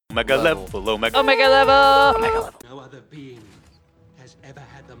Omega level. Omega. Omega level. Omega level. No other being has ever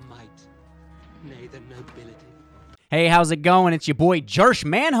had the might, nay, the nobility. Hey, how's it going? It's your boy Jersh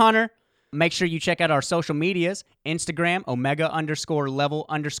Manhunter. Make sure you check out our social medias, Instagram,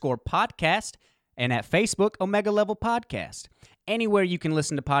 Omega_level_podcast, and at Facebook, Omega Level Podcast. Anywhere you can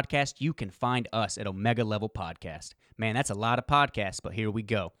listen to podcasts, you can find us at Omega Level Podcast. Man, that's a lot of podcasts, but here we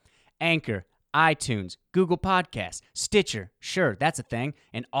go. Anchor, iTunes, Google Podcasts, Stitcher, sure, that's a thing,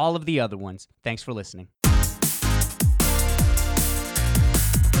 and all of the other ones. Thanks for listening.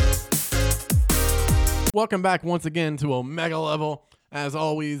 Welcome back once again to Omega Level. As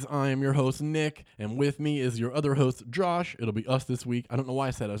always, I am your host, Nick, and with me is your other host, Josh. It'll be us this week. I don't know why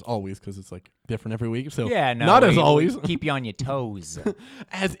I said as always, because it's like different every week. So not as always. Keep you on your toes.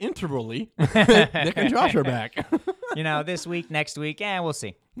 As intervally, Nick and Josh are back. You know, this week, next week, we'll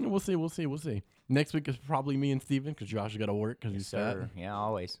see. We'll see. Next week is probably me and Steven, because Josh has got to work because he's fat. Yeah,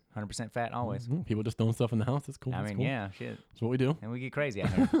 always. 100% fat, always. Mm-hmm. People just throwing stuff in the house. It's cool. I mean, cool. yeah, shit. That's what we do. And we get crazy out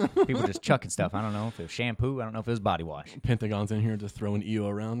here. People just chucking stuff. I don't know if it was shampoo. I don't know if it was body wash. Pentagon's in here just throwing EO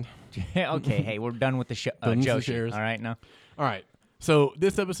around. Okay, hey, we're done with the Joshi. All right, now. All right. So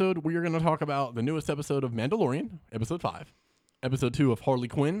this episode, we are going to talk about the newest episode of Mandalorian, episode 5. Episode 2 of Harley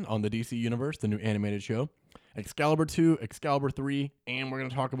Quinn on the DC Universe, the new animated show. Excalibur 2, Excalibur 3, and we're going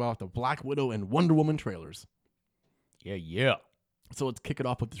to talk about the Black Widow and Wonder Woman trailers. Yeah. So let's kick it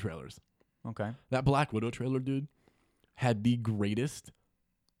off with the trailers. Okay. That Black Widow trailer, dude, had the greatest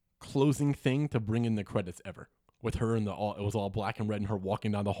closing thing to bring in the credits ever. With her and it was all black and red and her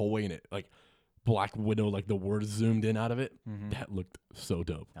walking down the hallway and it like Black Widow, like the words zoomed in out of it. Mm-hmm. That looked so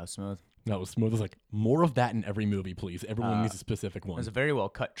dope. That was smooth. That was smooth. It was like, more of that in every movie, please. Everyone needs a specific one. It was a very well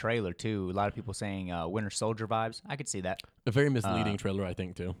cut trailer, too. A lot of people saying Winter Soldier vibes. I could see that. A very misleading trailer, I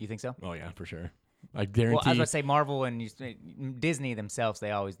think, too. You think so? Oh, yeah, for sure. I guarantee. Well, I was going to say Marvel and Disney themselves, they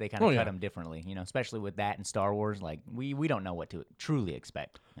kind of cut them differently, you know, especially with that and Star Wars. Like, we don't know what to truly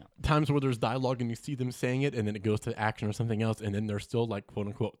expect. No. Times where there's dialogue and you see them saying it and then it goes to action or something else and then they're still, like,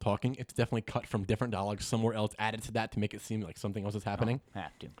 quote-unquote talking. It's definitely cut from different dialogue somewhere else, added to that to make it seem like something else is happening. Oh,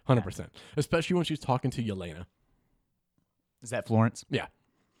 have to. 100%. Especially when she's talking to Yelena. Is that Florence? Yeah.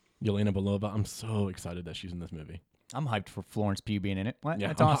 Yelena Belova. I'm so excited that she's in this movie. I'm hyped for Florence Pugh being in it. What? Yeah,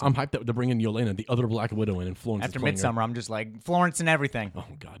 That's awesome. I'm hyped to bring in Yelena, the other Black Widow, in, and Florence. After is playing Midsummer, I'm just like, Florence and everything. her. Oh,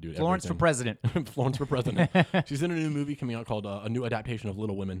 God, dude. Florence for president. Florence for president. She's in a new movie coming out called a new adaptation of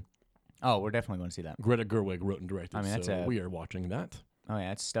Little Women. Oh, we're definitely going to see that. Greta Gerwig wrote and directed. I mean, that's so we are watching that. Oh,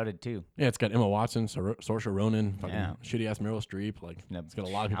 yeah, it's studded, too. Yeah, it's got Emma Watson, Saoirse Ronan, fucking Yeah. shitty-ass Meryl Streep. Like, No, it's got a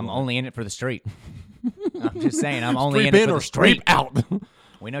lot of people. I'm only in it for the street. I'm just saying, I'm only Streep in it for or the street. Streep out.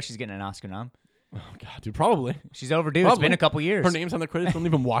 We know she's getting an Oscar nom. Oh, God, dude, probably. She's overdue. Probably. It's been a couple years. Her name's on the credits. Don't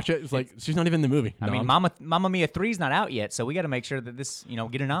even watch it. It's like, she's not even in the movie. I mean, Mamma Mia 3's not out yet, so we got to make sure that this,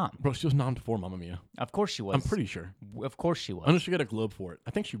 get a nom. Bro, she was nommed for Mamma Mia. Of course she was. I'm pretty sure. Of course she I know was. she got a Globe for it.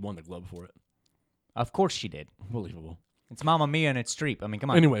 I think she won the Globe for it. Of course she did. Unbelievable. It's Mamma Mia and it's Streep. I mean, come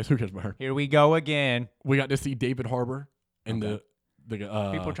on. Anyways, who cares about her? Here we go again. We got to see David Harbour and Okay. the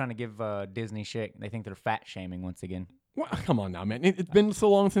People are trying to give Disney shit. They think they're fat shaming once again. What? Come on now, man. It's been so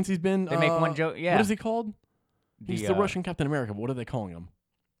long since he's been. They make one joke. Yeah. What is he called? He's the The, Russian Captain America. But what are they calling him?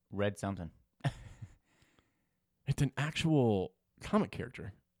 Red something. It's an actual comic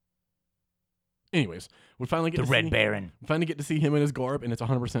character. Anyways, we finally get The to Red see, Baron. Finally get to see him in his garb, and it's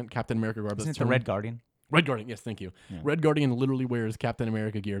 100% Captain America garb. Isn't That's it the Red Guardian? Red Guardian. Yes, thank you. Yeah. Red Guardian literally wears Captain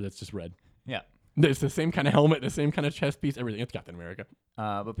America gear. That's just red. Yeah. It's the same kind of helmet, the same kind of chest piece, everything. It's Captain America.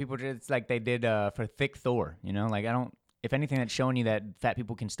 But people, it's like they did for Thick Thor. Like I don't. If anything, that's showing you that fat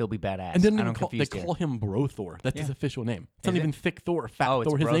people can still be badass. And then I don't they confuse you. call him Bro Thor. That's his Yeah. official name. It's Is not it? even Thick Thor, Fat Oh, it's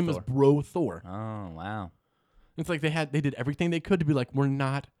Thor. His Bro name Thor. is Bro Thor. Oh wow. It's like they did everything they could to be like, we're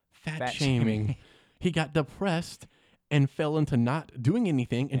not fat shaming. He got depressed and fell into not doing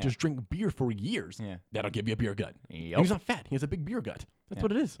anything and Yeah. just drink beer for years. Yeah. That'll give you a beer gut. Yep. And he's not fat. He has a big beer gut. That's Yeah.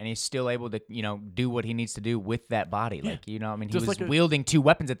 what it is. And he's still able to, do what he needs to do with that body. Like, he Just was like wielding 2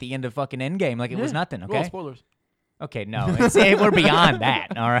 weapons at the end of fucking Endgame. Like, it was Yeah. nothing, Well, okay? spoilers. Okay, no. We're beyond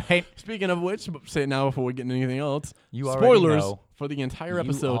that, all right? Speaking of which, say it now before we get into anything else. You already spoilers know. for the entire You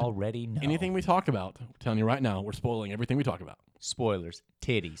episode. already know. Anything we talk about, I'm telling you right now, we're spoiling everything we talk about. Spoilers.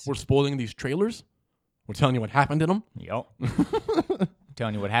 Titties. We're spoiling these trailers. We're telling you what happened in them. Yep.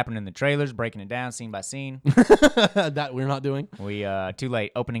 Telling you what happened in the trailers, breaking it down scene by scene. That we're not doing. We, too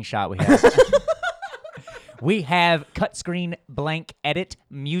late. Opening shot we have. We have cut screen, blank, edit,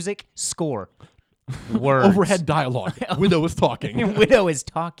 music, score. Words. Overhead dialogue. Widow is talking. Widow is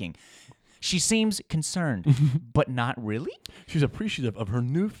talking. She seems concerned, but not really. She's appreciative of her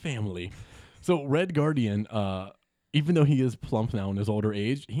new family. So Red Guardian, even though he is plump now in his older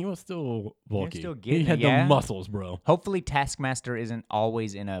age, he was still bulky. still He getting had it, yeah. the muscles, bro. Hopefully, Taskmaster isn't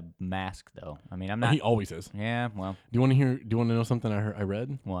always in a mask, though. I mean, I'm not. He always is. Yeah, well, Do you want to hear? Do you want to know something I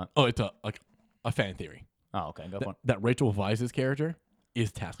read? what? Oh, it's a fan theory Oh, okay, go for it. that Rachel Weisz's character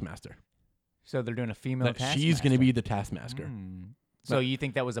is Taskmaster. So they're doing a female That Taskmaster. she's going to be the Taskmaster. So you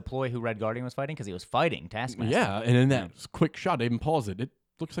think that was a ploy who Red Guardian was fighting? Because he was fighting Taskmaster. Yeah, and in that quick shot, they even pause it. It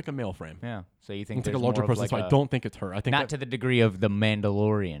looks like a male frame. Yeah. So you think It's like a there's larger more of person, like so I don't think it's her. I think not that, to the degree of the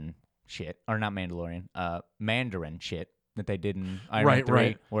Mandalorian shit, or not Mandalorian, Mandarin shit that they did in Iron Man 3,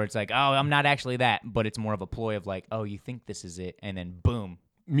 right. where it's like, oh, I'm not actually that, but it's more of a ploy of like, oh, you think this is it, and then boom,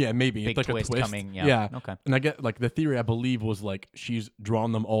 yeah, maybe big it's like twist a twist coming. Yeah. Okay. And I get like the theory. I believe was like she's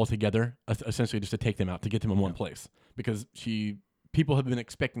drawn them all together, essentially just to take them out, to get them in one place, because people have been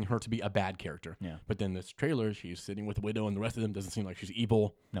expecting her to be a bad character. Yeah. But then this trailer, she's sitting with Widow, and the rest of them doesn't seem like she's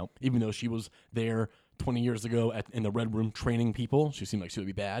evil. Nope. Even though she was there 20 years ago in the Red Room training people, she seemed like she would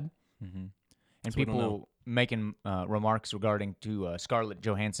be bad. And So we don't know. people making remarks regarding to Scarlett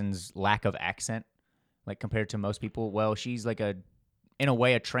Johansson's lack of accent, like compared to most people. Well, she's like in a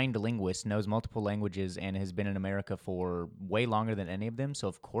way, a trained linguist, knows multiple languages, and has been in America for way longer than any of them. So,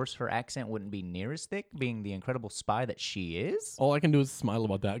 of course, her accent wouldn't be near as thick, being the incredible spy that she is. All I can do is smile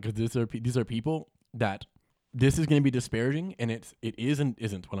about that, because these are people that this is going to be disparaging, and it is and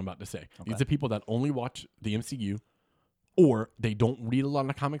isn't what I'm about to say. These are people that only watch the MCU, or they don't read a lot of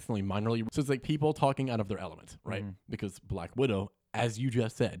the comics, only minorly. So it's like people talking out of their element, right? Because Black Widow, as you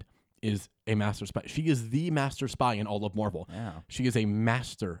just said, is a master spy. She is the master spy in all of Marvel. Yeah. She is a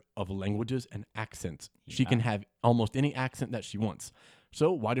master of languages and accents. She can have almost any accent that she wants.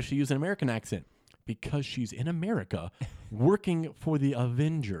 So why does she use an American accent? Because she's in America working for the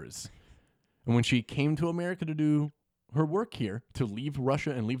Avengers. And when she came to America to do her work here, to leave Russia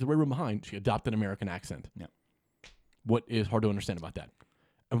and leave the Red Room behind, she adopted an American accent. Yeah. What is hard to understand about that?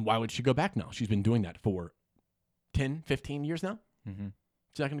 And why would she go back now? She's been doing that for 10, 15 years now.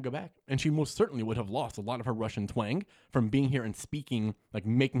 She's not going to go back. And she most certainly would have lost a lot of her Russian twang from being here and speaking, like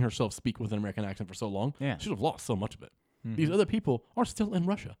making herself speak with an American accent for so long. Yeah. She would have lost so much of it. These other people are still in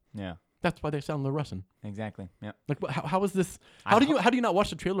Russia. Yeah. That's why they sound like Russian. Exactly. Yeah. Like, how is this? How do you not watch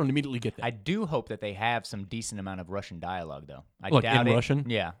the trailer and immediately get that? I do hope that they have some decent amount of Russian dialogue, though. I Like doubt in it. Russian?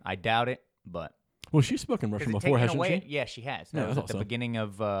 Yeah, I doubt it, but Well, she's spoken Russian before, hasn't she? Yeah, she has. Yeah, That was I at the thought so. beginning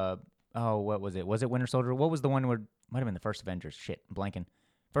of what was it? Was it Winter Soldier? What was the one where might have been the first Avengers? Shit, I'm blanking.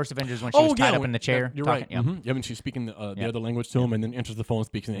 First Avengers when she was tied up in the chair. You're talking, right. Yep. Yeah, when she's speaking the other language to him, and then enters the phone,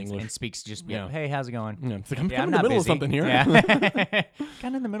 speaks in English. And speaks just, Yeah. hey, how's it going? Yeah, it's like, I'm Yeah, kind of in not the middle busy. of something here. Yeah.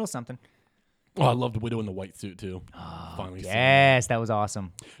 kind of in the middle of something. Oh, I loved Widow in the white suit too. Finally, seeing her. Yes, that was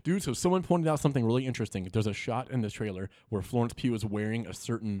awesome. Dude. So someone pointed out something really interesting. There's a shot in the trailer where Florence Pugh is wearing a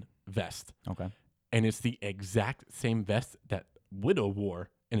certain vest, Okay. and it's the exact same vest that Widow wore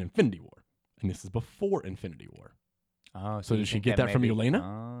in Infinity War, and this is before Infinity War. Oh, So you did she think get that from maybe- Yelena?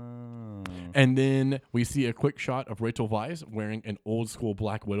 Oh. And then we see a quick shot of Rachel Weisz wearing an old school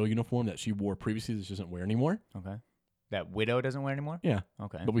Black Widow uniform that she wore previously that she doesn't wear anymore. Okay. That Widow doesn't wear anymore? Yeah.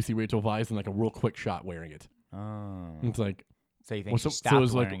 Okay. But we see Rachel Weisz in like a real quick shot wearing it. Oh. It's like, So you think well, she so stopped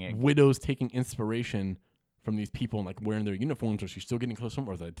it's like wearing it? Widows taking inspiration from these people and like wearing their uniforms, or she's still getting close to them,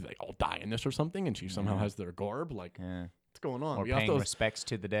 or do they all die in this or something, and she somehow has their garb? Like, Yeah. what's going on? Or Yeah, I paying thought it was- respects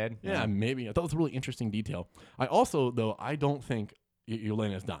to the dead? yeah, maybe. I thought it was a really interesting detail. I also, though, I don't think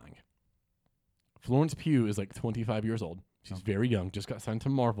Yelena is dying. Florence Pugh is like 25 years old. She's very young. Just got signed to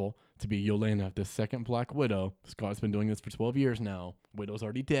Marvel to be Yelena, the second Black Widow. Scott's been doing this for 12 years now. Widow's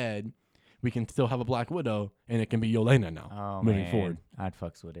already dead. We can still have a Black Widow, and it can be Yelena now Oh, moving man. forward. I'd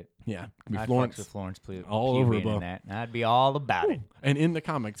fucks with it. Yeah, it can be I'd Florence. fucks with Florence Pugh. All Pugh over being it, in bro. that. I'd be all about it. And in the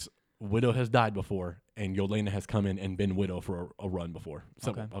comics, Widow has died before, and Yelena has come in and been Widow for a run before.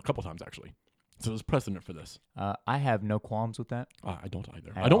 Okay. A couple times, actually. So there's precedent for this. I have no qualms with that. I don't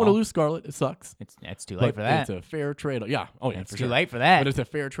either. At I don't want to all? lose Scarlet. It sucks. It's too late But for that. it's a fair trade. Yeah. Oh, yeah. It's for too sure. late for that. But it's a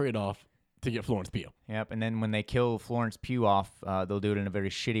fair trade-off to get Florence Pugh. Yep, and then when they kill Florence Pugh off, they'll do it in a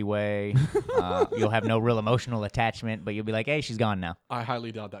very shitty way. You'll have no real emotional attachment, but you'll be like, hey, she's gone now. I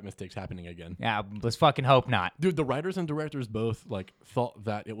highly doubt that mistake's happening again. Yeah, let's fucking hope not. Dude, the writers and directors both like thought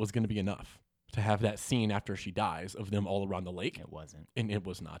that it was going to be enough to have that scene after she dies of them all around the lake. It wasn't. And it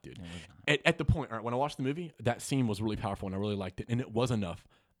was not, dude. It was not. At the point, all right, when I watched the movie, that scene was really powerful and I really liked it. And it was enough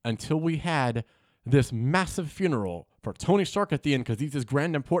until we had this massive funeral for Tony Stark at the end because he's this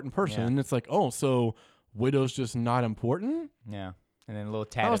grand, important person. Yeah. And it's like, oh, so Widow's just not important? Yeah, and then a little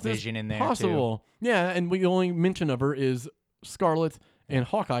tad How of is this Vision in there, possible? Yeah, and the only mention of her is Scarlet and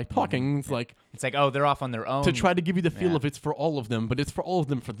Hawkeye talking. It's like It's like, oh, they're off on their own. to try to give you the feel Yeah. of it's for all of them, but it's for all of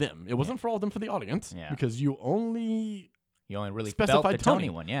them for them. It wasn't for all of them for the audience Yeah. because you really. You only really specified felt the Tony. Tony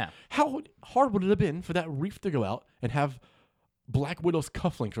one, yeah. How hard would it have been for that reef to go out and have Black Widow's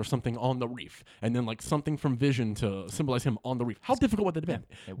cufflinks or something on the reef, and then like something from Vision to symbolize him on the reef? How difficult would that have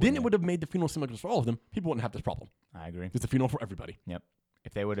been? Then it would have made the funeral symbolic for all of them. People wouldn't have this problem. I agree. It's a funeral for everybody. Yep.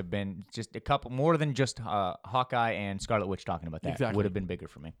 If they would have been just a couple more than just Hawkeye and Scarlet Witch talking about that, Exactly. would have been bigger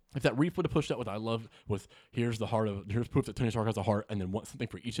for me. If that reef would have pushed that with I love with here's proof that Tony Stark has a heart, and then want something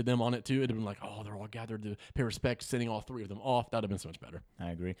for each of them on it too, it'd have been like, oh, they're all gathered to pay respect, sending all three of them off. That'd have been so much better.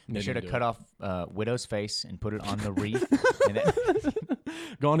 I agree. They They should have didn't cut do off Widow's face and put it on the reef. And then,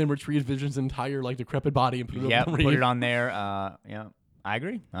 Gone and retrieved Vision's entire like decrepit body and put it yep, on the reef. put it on there. Yeah, I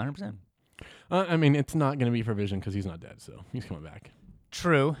agree, 100%. I mean, it's not going to be for Vision because he's not dead, so he's coming back.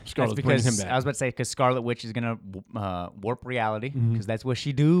 True. Scarlet's That's bringing because him back. I was about to say because Scarlet Witch is gonna warp reality because that's what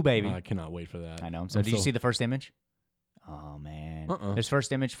she do, baby. I cannot wait for that. I know. So did you see the first image? Oh man, there's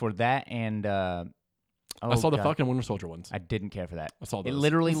first image for that and I saw the God. fucking Winter Soldier ones. I didn't care for that. I saw It those.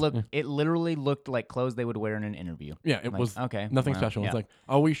 literally looked. Yeah. It literally looked like clothes they would wear in an interview. Yeah, it Like, was okay. nothing well, special. yeah. It's like,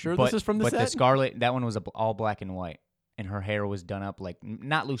 are we sure but, this is from the but set? the Scarlet, that one was all black and white, and her hair was done up like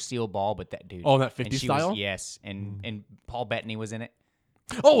not Lucille Ball, but that dude. Oh, that And 50s she style? Was, yes, and Paul Bettany was in it.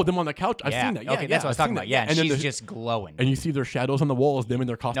 Oh, them on the couch. I've yeah. seen that. Yeah, okay, yeah, that's what I was I've talking seen about. that. Yeah, and then she's the- just glowing. and you see their shadows on the walls, them in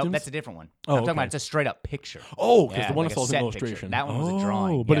their costumes. Nope, that's a different one. Oh, I'm talking about okay. it's a straight up picture. Oh, because Yeah, the one like I a saw was an set illustration. picture. That one was a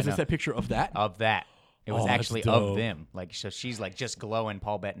drawing. But Yeah, is no. this that picture of that? Of that. It was Oh, that's actually dope. of them. Like so she's like just glowing.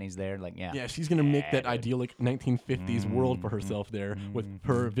 Paul Bettany's there. Like yeah. Yeah, she's gonna make that Yeah, dude. idyllic 1950s world for herself there with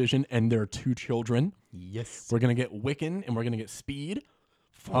her Mm-hmm. Vision and their two children. Yes. We're gonna get Wiccan and we're gonna get Speed.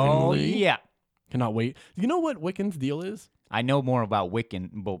 Oh Finally. yeah. Cannot wait. You know what Wiccan's deal is? I know more about Wiccan,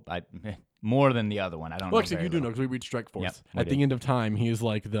 but more than the other one. I don't know. Well, actually, very you do know little. because we read Strike Force. Yep, we At did. the end of time, he is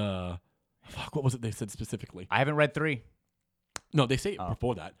like the fuck. What was it they said specifically? I haven't read 3. No, they say it Oh.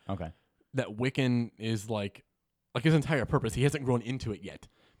 before that. Okay. That Wiccan is like his entire purpose. He hasn't grown into it yet,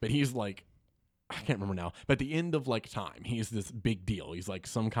 but he's like, I can't remember now. But at the end of like time, he's this big deal. He's like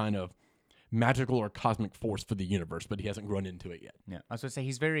some kind of magical or cosmic force for the universe, but he hasn't grown into it yet. Yeah. I was going to say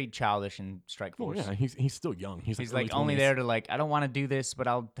he's very childish in Strike Oh Force. yeah, he's still young. He's He's early like only 20s. there to like, I don't want to do this, but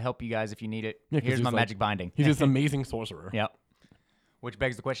I'll help you guys if you need it. Yeah, 'cause Here's he's my like- magic binding. He's this amazing sorcerer. Yep. Which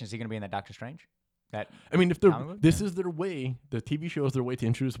begs the question: is he going to be in that Doctor Strange? That I mean, if Comic book? this is their way, the TV show is their way to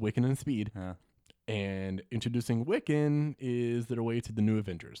introduce Wiccan and Speed, Yeah. and introducing Wiccan is their way to the new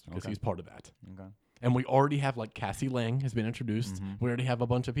Avengers because Okay. he's part of that. Okay. And we already have like Cassie Lang has been introduced. Mm-hmm. We already have a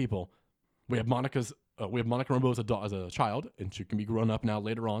bunch of people. We have Monica Rambeau as a child, and she can be grown up now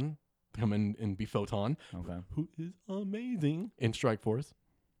later on to come in and be Photon, Okay. who is amazing in Strike Force.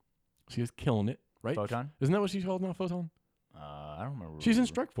 She is killing it, right? Photon? Isn't that what she's called now, Photon? I don't remember. She's in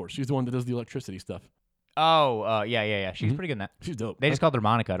Strike Force. She's the one that does the electricity stuff. Oh, yeah. She's pretty good in that. She's dope. They just called her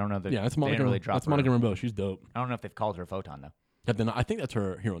Monica. I don't know that. yeah, that's they Monica. didn't really drop That's her. Monica Rambeau. She's dope. I don't know if they've called her Photon though. Yeah, then I think that's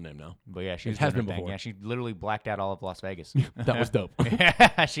her hero name now. But yeah, she It was has doing been her thing. before. Yeah, she literally blacked out all of Las Vegas. That was dope.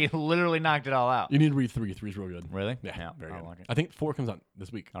 Yeah, she literally knocked it all out. You need to read 3. 3's real good. Really? Yeah, very I'll good. watch it. I think 4 comes out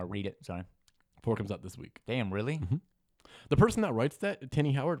this week. I'll read it. Sorry. 4 comes out this week. Damn, really? Mm-hmm. The person that writes that,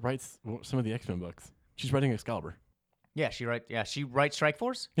 Tenny Howard, writes some of the X-Men books. She's writing Excalibur. Yeah, she writes Strike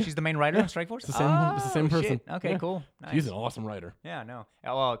Force. She's the main writer of Strike Force. It's the same person. Shit. Okay, Yeah. cool. Nice. She's an awesome writer. Yeah, no.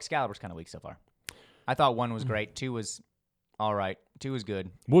 Oh, well, Excalibur's kind of weak so far. I thought 1 was great. 2 was all right. 2 was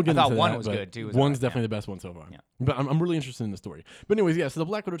good. We'll get I thought into 1 that, was but good. 2 was one's all right, definitely the best one so far. Yeah. But I'm really interested in the story. But anyways, yeah. So the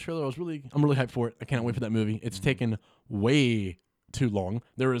Black Widow trailer, I'm really hyped for it. I can't wait for that movie. It's Mm-hmm. taken way too long.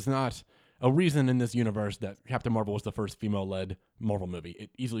 There is not a reason in this universe that Captain Marvel was the first female-led Marvel movie.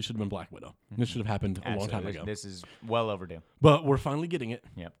 It easily should have been Black Widow. This should have happened a long time ago. This is well overdue. But we're finally getting it.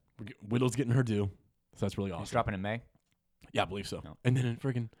 Yep. Widow's getting her due. So that's really It's awesome. dropping in May. Yeah, I believe so. No. And then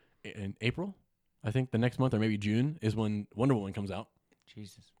in April, I think the next month or maybe June is when Wonder Woman comes out.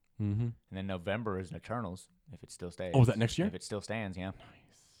 Jesus. Mm-hmm. And then November is Eternals, if it still stays. Oh, is that next year? If it still stands, yeah.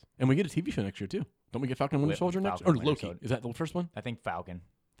 And we get a TV show next year too. Don't we get Falcon and Winter With Soldier next? Falcon Or and Winter Loki? Soldier. Is that the first one? I think Falcon.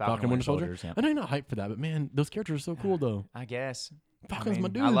 Falcon and Winter Soldier. Soldiers, yeah. I know you're not hyped for that, but man, those characters are so cool though. I guess. Falcon's my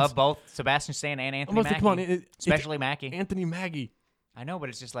dude. I love both Sebastian Stan and Anthony Mackie. Come on, it's especially Mackie. Anthony Mackie. I know, but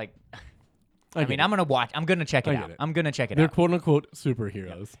it's just like, I I mean, get it. I'm gonna check it I out. get it. I'm gonna check it They're out. quote unquote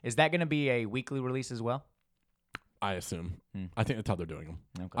superheroes. Is that gonna be a weekly release as well? I assume. Hmm. I think that's how they're doing them.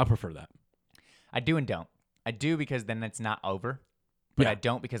 Okay. I prefer that. I do and don't. I do because then it's not over. But Yeah. I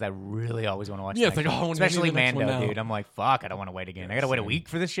don't because I really always want to watch. Yeah, the it's next like, one. oh, when do you especially see the next one Mando, now? dude. I'm like, fuck, I don't want to wait again. I gotta wait a same. week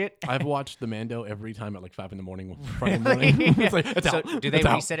for this shit. I've watched the Mando every time at like 5 in the morning. Friday morning. It's like, it's so out. do they It's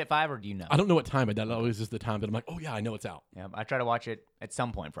out. reset at 5 or do you know? I don't know what time, but that always is the time that I'm like, oh yeah, I know it's out. Yeah, I try to watch it at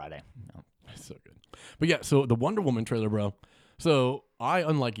some point Friday. No. It's so good. But yeah, so the Wonder Woman trailer, bro. So I,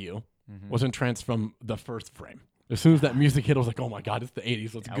 unlike you, was entranced from the first frame. As soon as that music hit, I was like, oh my God, it's the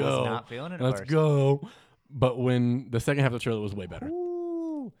 80s. Let's I go. was not feeling it at Let's first. go. But when the second half of the trailer was way better.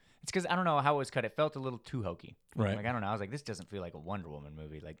 Ooh. It's because I don't know how it was cut. It felt a little too hokey. Right. Like I don't know. I was like, this doesn't feel like a Wonder Woman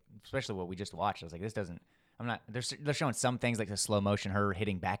movie. Like especially what we just watched. I was like, this doesn't. I'm not. They're showing some things like the slow motion, her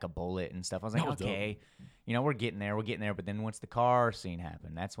hitting back a bullet and stuff. I was like, That was dope. okay, you know, we're getting there. But then once the car scene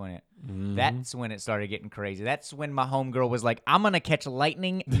happened, that's when it. Mm-hmm. That's when it started getting crazy. That's when my homegirl was like, I'm gonna catch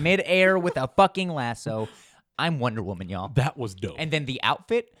lightning midair with a fucking lasso. I'm Wonder Woman, y'all. That was dope. And then the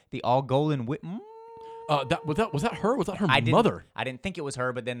outfit, the all golden whip. Was that her? Was that her I mother? didn't think it was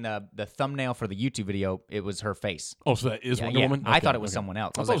her, but then the thumbnail for the YouTube video, it was her face. Oh, so that is Yeah, Wonder yeah. Woman? I Okay, thought it was okay. someone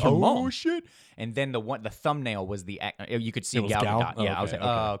else. I I was thought like, it was her oh mom. shit! And then the thumbnail was the you could see It was Gal Gal? Gadot. Yeah, Oh, I was okay, like,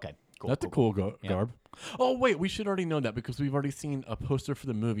 oh, okay, cool. That's cool, a cool garb. Oh wait, we should already know that because we've already seen a poster for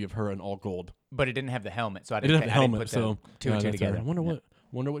the movie of her in all gold. But it didn't have the helmet, so I It didn't, didn't have the helmet, put the so two yeah, and two that's her. together.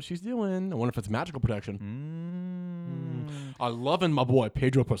 I wonder what she's doing. I wonder if it's magical protection. Mm. I loving my boy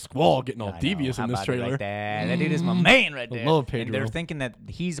Pedro Pascal getting all I know. devious How in this about it trailer. Like that? That dude is my man right I there. love And they're Pedro. thinking that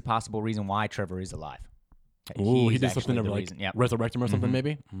he's a possible reason why Trevor is alive. Ooh, he He's did something actually to the like reason. Yep. resurrect him or something, Mhm.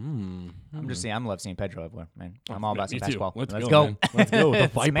 maybe. I'm just saying, I love seeing Pedro everywhere, man. I'm all man, about me some too. Pasquale. Let's Let's go, go. man. Let's go. The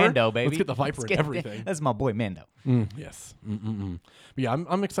It's Viper? Mando, baby. Let's get the Viper Let's and get everything. That's my boy Mando. Yes. But yeah,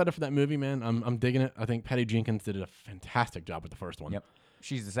 I'm excited for that movie, man. I'm digging it. I think Patty Jenkins did a fantastic job with the first one. Yep.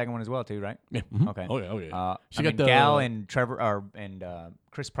 She's the second one as well, too, right? Yeah. Okay. Oh yeah. I mean, Gal and Trevor and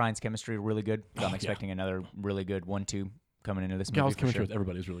Chris Pine's chemistry are really good. So I'm yeah. expecting another really good 1-2 coming into this movie. Gal's for chemistry sure. with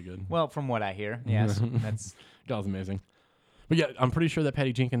everybody is really good. Well, from what I hear, yes, that's Gal's amazing. But yeah, I'm pretty sure that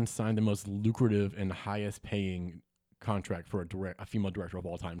Patty Jenkins signed the most lucrative and highest paying contract for a female director of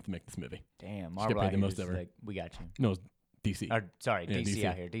all time to make this movie. damn. She Marvel got paid out the here most is ever. like, we got you. No, it's DC. Or sorry, Yeah, DC DC.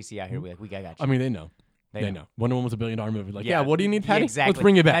 out here. DC out here. We got you. I mean, they know. They They know. Wonder Woman was $1 billion movie. Like, yeah, what do you need, Yeah, Patty? exactly. Let's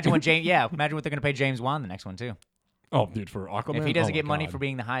bring it back. Imagine what they're gonna pay James Wan the next one too. Oh, dude, for Aquaman. If he doesn't oh get my money God. for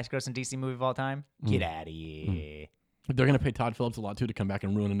being the highest grossing DC movie of all time, get out of here. They're gonna pay Todd Phillips a lot too to come back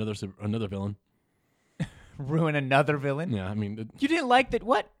and ruin another villain. Ruin another villain. Yeah, I mean, You didn't like that?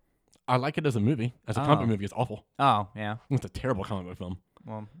 What? I like it as a movie. As a comic book movie, it's awful. Oh yeah. It's a terrible comic book film.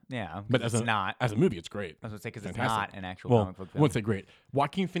 Well, yeah. But But as it's not. as a movie, it's great. I was gonna say because it's Fantastic. not an actual Well, comic book I film. wouldn't say great.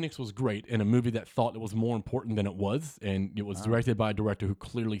 Joaquin Phoenix was great in a movie that thought it was more important than it was, and it was directed by a director who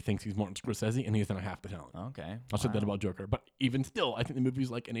clearly thinks he's Martin Scorsese, and he doesn't have half the talent. Okay. I said that about Joker, but even still, I think the movie's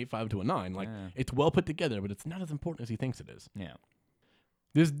like an 8.5 to a 9. Like Yeah. it's well put together, but it's not as important as he thinks it is. Yeah.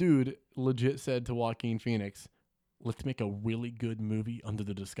 This dude legit said to Joaquin Phoenix, "Let's make a really good movie under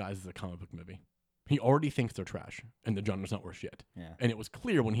the disguise as a comic book movie." He already thinks they're trash, and the genre's not worth shit. Yeah. And it was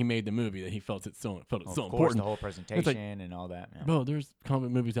clear when he made the movie that he felt it's so Of course, important. the whole presentation and all that. Yeah. Bro, there's comic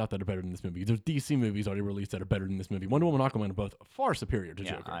book movies out that are better than this movie. There's DC movies already released that are better than this movie. Wonder Woman and Aquaman are both far superior to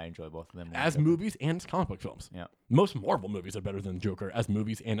Yeah, Joker. I enjoy both of them. As movies and as comic book films. Yeah. Most Marvel movies are better than Joker as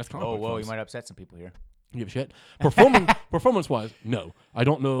movies and as comic Oh, book whoa! films. You might upset some people here. You give a shit. Performance-wise, no. I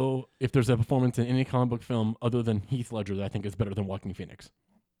don't know if there's a performance in any comic book film other than Heath Ledger that I think is better than Joaquin Phoenix.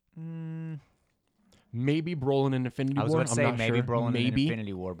 Maybe Brolin in Infinity I was War. going to say I'm not maybe sure. Brolin in Maybe.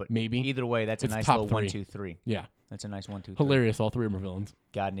 Infinity War, but Maybe. either way, that's a It's nice top little three. 1, 2, 3. Yeah. That's a nice 1, 2, 3. Hilarious. All three of them are villains.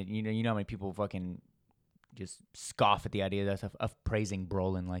 God, and you know how many people fucking just scoff at the idea of praising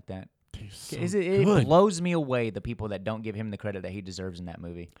Brolin like that. He's so It good. blows me away the people that don't give him the credit that he deserves in that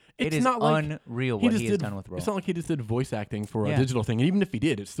movie. It It's is not like unreal what just he has did- done with Brolin. It's not like he just did voice acting for Yeah. a digital thing. And even if he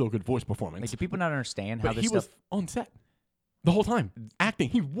did, it's still a good voice performance. Like, do people not understand how but this he stuff? was on set the whole time. Acting.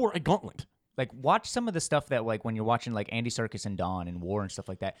 He wore a gauntlet. Like, watch some of the stuff that, like, when you're watching like Andy Serkis and Dawn and War and stuff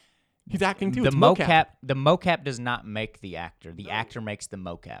like that. He's acting too. The It's mocap does not make the actor. The actor makes the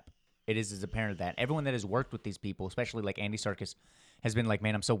mocap. It is as apparent that everyone that has worked with these people, especially like Andy Serkis, has been like,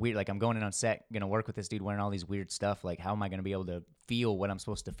 man, I'm so weird. Like, I'm going in on set, gonna work with this dude wearing all these weird stuff. Like, how am I gonna be able to feel what I'm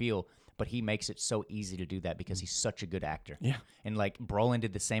supposed to feel? But he makes it so easy to do that because he's such a good actor. Yeah. And like Brolin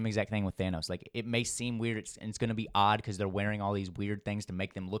did the same exact thing with Thanos. Like, it may seem weird, and it's gonna be odd because they're wearing all these weird things to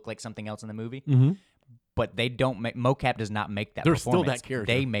make them look like something else in the movie. Mm-hmm. But they don't make mocap does not make that. They're still that performance.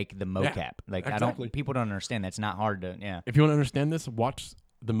 character. They make the mocap. Like exactly. people don't understand. That's not hard to. Yeah. If you want to understand this, watch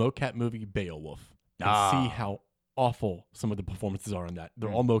the mocap movie Beowulf and Ah. see how awful some of the performances are in that.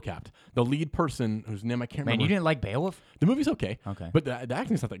 They're all mocapped. The lead person, whose name I can't remember. Man, you didn't like Beowulf? The movie's okay. Okay. But the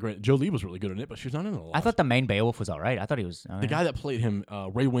acting's not that great. Jolie was really good in it, but she's not in it a lot. I thought the main Beowulf was all right. I thought he was. The guy that played him,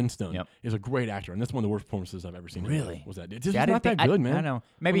 Ray Winstone, Yep. is a great actor, and that's one of the worst performances I've ever seen. Really? Was that? It's just I didn't not that think- good, man. I know.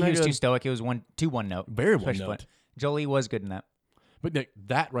 Maybe Not he was that too good. stoic. It was too one note. Very one Especially note. Jolie was good in that. But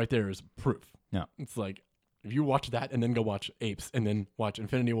that right there is proof. Yeah. It's like, if you watch that and then go watch Apes and then watch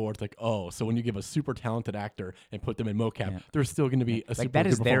Infinity War, it's like, oh, so when you give a super talented actor and put them in mocap, there's still going to be a super Like that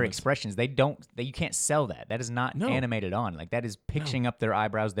is good their performance. expressions. You can't sell that. That is not No. animated on. Like that is picturing up their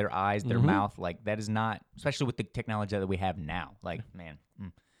eyebrows, their eyes, their mouth. Like that is not, especially with the technology that we have now. Like man,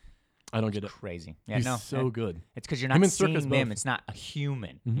 I don't get it. crazy. Yeah, He's no, so good. It's because you're Him not and Circus seeing them. both. It's not a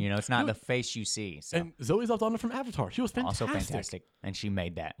human. You know, it's not Dude. the face you see. So And Zoe Saldana from Avatar, she was fantastic. also fantastic, and she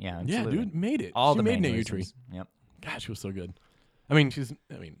made that. Yeah, Yeah, absolutely. dude, made it. All she the made main Neyutri. reasons. Yep. God, she was so good. I mean,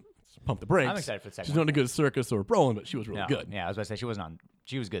 pump the brakes. I'm excited for the second She's one. not a good Circus or Brolin, but she was really No, good. Yeah, I was about to say she wasn't on.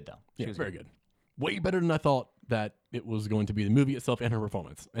 She was good though. She Yeah, was very good. Way better than I thought that it was going to be, the movie itself and her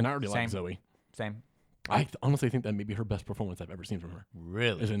performance. And I already Same. like Zoe. Same. I honestly think that may be her best performance I've ever seen from her.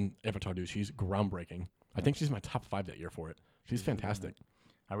 Really. Is in Avatar, dude. She's groundbreaking. I think she's my top 5 that year for it. She's fantastic.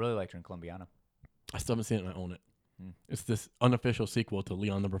 I really liked her in Columbiana. I still haven't seen it and I own it. It's this unofficial sequel to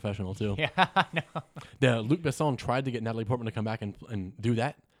Leon the Professional, too. Yeah, I know. The Luc Besson tried to get Natalie Portman to come back and do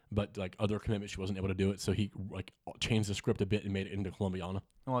that, but like other commitments, she wasn't able to do it. So he like changed the script a bit and made it into Columbiana.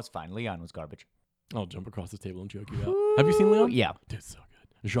 Well, it's fine. Leon was garbage. I'll jump across this table and choke you out. Have you seen Leon? Yeah. Dude, so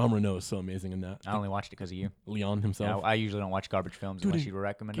good. Jean Reno is so amazing in that. I only watched it because of you. Leon Yeah, himself. I usually don't watch garbage films Dude, unless you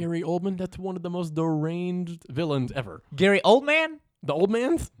recommend them. Gary Oldman, that's one of the most deranged villains ever. Gary Oldman? The Old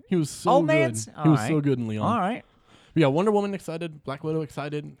Man's? He was so Old good. Man's? He was All so right. good in Leon. All right. But yeah, Wonder Woman excited, Black Widow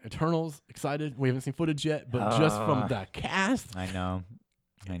excited, Eternals excited. We haven't seen footage yet, but just from the cast I know.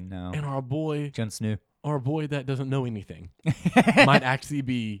 and our boy that doesn't know anything might actually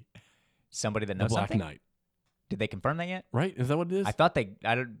be Somebody that the knows Black something? Knight. Did they confirm that yet? Right? Is that what it is? I thought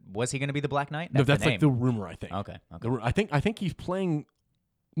was he going to be the Black Knight? No, that's the like the rumor, I think. Okay. I think he's playing.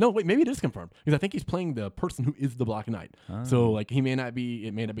 No, wait, maybe it is confirmed because I think he's playing the person who is the Black Knight. So like he may not be.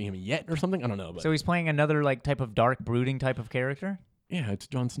 It may not be him yet or something. I don't know. But So he's playing another like type of dark brooding type of character? yeah, it's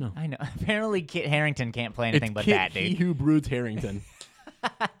Jon Snow. I know. Apparently Kit Harington can't play anything It's but Kit, that, dude. He who broods Harrington.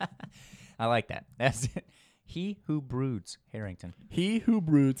 I like that. That's it. He who broods Harrington. He who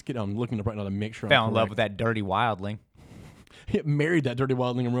broods. I'm looking up right now to make sure. Fell I'm in love correct. with that dirty wildling. He married that dirty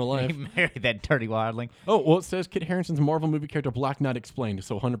wildling in real life. He married that dirty wildling. Oh, well, it says Kit Harington's Marvel movie character Black Knight explained,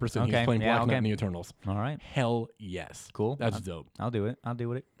 so 100% he's Okay, playing yeah, Black Knight okay. in the Eternals. All right. Hell yes. Cool. That's dope. I'll do it. I'll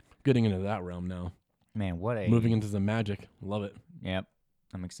do it. Getting into that realm now. Man, what a Moving into some magic. Love it. Yep.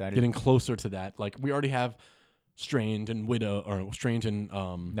 I'm excited. Getting closer to that. Like, we already have Strange and Widow, or Strange and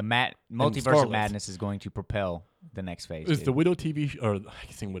the Multiverse of Scarlet. Madness is going to propel the next phase. It's dude. the Widow TV show, or I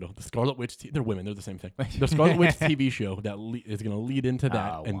keep saying Widow, the Scarlet Witch. They're women. They're the same thing. The Scarlet Witch TV show that is going to lead into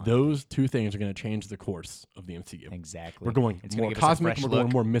that, Oh, and wow. those two things are going to change the course of the MCU. Exactly. We're going It's gonna more give us a cosmic. fresh We're going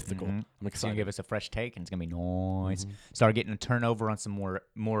look. more mystical. Mhm. I'm It's gonna excited. give us a fresh take, and it's gonna be nice. Start getting a turnover on some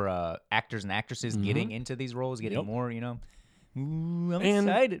more actors and actresses getting into these roles, getting Yep. more. You know, Ooh, I'm And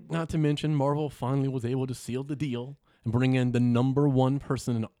excited. not to mention, Marvel finally was able to seal the deal and bring in the number one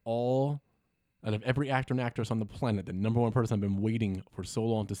person in all, out of every actor and actress on the planet, the number one person I've been waiting for so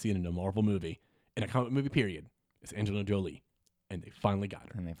long to see in a Marvel movie, in a comic movie period, is Angelina Jolie. And they finally got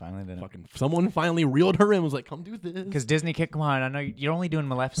her. And they finally did it. Fucking someone finally reeled her in and was like, come do this. Because Disney, come on. I know you're only doing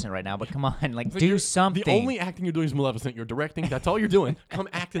Maleficent right now, but come on, like It's like do something. The only acting you're doing is Maleficent. You're directing. That's all you're doing. Come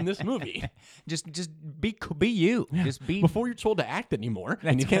act in this movie. just be you. Just be. Before you're told to act anymore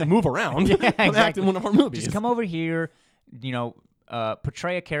and you That's can't right. move around, Yeah, come act exactly. in one of our movies. Just come over here. You know.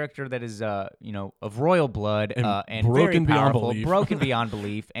 Portray a character that is, of royal blood And and broken very beyond powerful, belief. broken beyond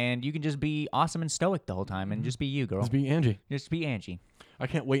belief, and you can just be awesome and stoic the whole time, and just be you, girl. Just be Angie. Just be Angie. I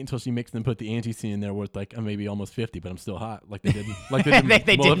can't wait until she makes them put the Angie scene in there with like I'm maybe almost 50, but I'm still hot. Like they did. Like they did.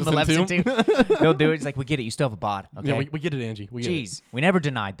 they did Maleficent too. too. They'll do it. It's like we get it. You still have a bod. Okay. Yeah, we get it, Angie. We get it. Jeez, we never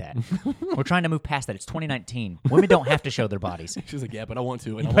denied that. We're trying to move past that. It's 2019. Women don't have to show their bodies. She's like, yeah, but I want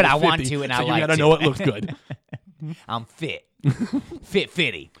to. And I'm But I almost want 50, to, and so I you like gotta to. know it looks good. I'm fit.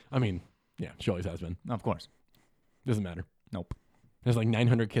 Fitty. I mean, yeah, she always has been. Of course. Doesn't matter. Nope. There's like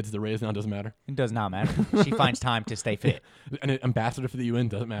 900 kids to raise now. Doesn't matter. It does not matter. She finds time to stay fit. An ambassador for the UN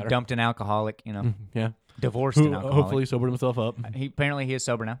doesn't matter. Dumped an alcoholic, Yeah. divorced Who an alcoholic. hopefully sobered himself up. Apparently he is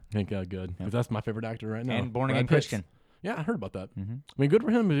sober now Thank God, good. 'Cause that's my favorite actor right now. and born Brad again Pitt. Christian. Yeah, I heard about that. I mean, good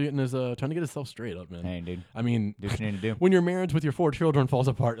for him getting his trying to get himself straight up, man. Hey, dude, I mean, do what you need to do. when your marriage with your 4 children falls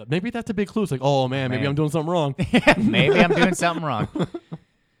apart, maybe that's a big clue. It's like, oh man, maybe Man. I'm doing something wrong. Maybe I'm doing something wrong.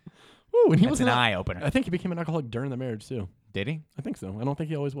 Ooh, and he That's was an not- eye opener. I think he became an alcoholic during the marriage too. Did he? I think so. I don't think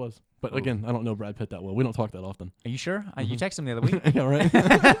he always was. But again, I don't know Brad Pitt that well. We don't talk that often. Are you sure? You texted him the other week.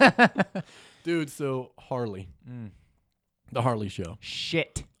 Yeah, right. Dude, so Harley, the Harley show.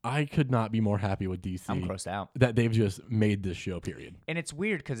 Shit. I could not be more happy with DC. I'm grossed out. that they've just made this show. Period. And it's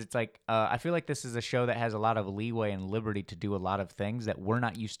weird because it's like I feel like this is a show that has a lot of leeway and liberty to do a lot of things that we're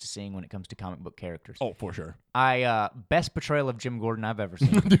not used to seeing when it comes to comic book characters. Oh, for sure. Best portrayal of Jim Gordon I've ever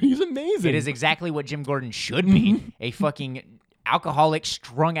seen. Dude, he's amazing. It is exactly what Jim Gordon should be. A fucking alcoholic,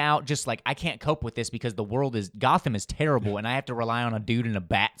 strung out, just like, I can't cope with this because Gotham is terrible and I have to rely on a dude in a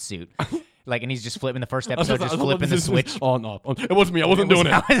bat suit. Like, and he's just flipping the first episode, just flipping the switch. On, off. It wasn't me. I wasn't doing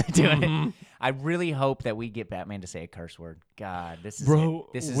it. I wasn't doing it. I really hope that we get Batman to say a curse word. God, this is Bro,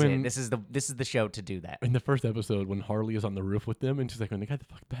 it. This is when- it. This is the show to do that. In the first episode, when Harley is on the roof with them, and she's like, "When they got the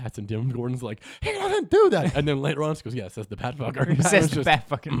fuck bats," and Jim Gordon's like, "He doesn't do that." And then later on, she goes, "Yeah, it says the bat fucker." It says the bat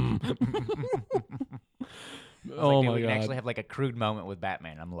fucking. Oh my we can god, actually have like a crude moment with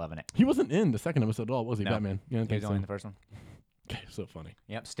Batman. I'm loving it. he wasn't in the second episode at all, was he? No. Batman. Yeah, I He think was so. only in the first one. So funny.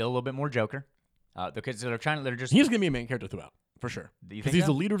 Yep, still a little bit more Joker. Because they're just. He's gonna be a main character throughout, for sure. Do you Because think he's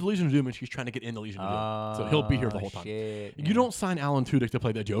so? the leader of the Legion of Doom, and she's trying to get in the Legion of Doom. So he'll be here the whole time. Shit, You don't sign Alan Tudyk to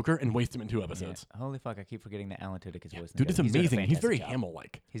play the Joker and waste him in 2 Yeah. episodes. Holy fuck! I keep forgetting that Alan Tudyk is voicing. Dude, it's He's doing a amazing. He's very fantastic job.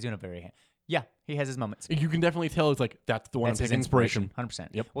 Hamill-like. He's doing a very. Yeah, he has his moments. You can definitely tell it's like that's the one That's I'm his taking inspiration. 100%.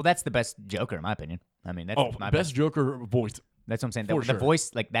 Yep. Well, that's the best Joker in my opinion. I mean, that's Oh, my best Joker voice. That's what I'm saying. for The sure.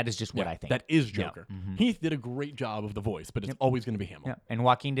 voice, like that, is just what Yeah, I think. that is Yeah. Joker. Heath did a great job of the voice, but it's always going to be Hamill. Yeah, and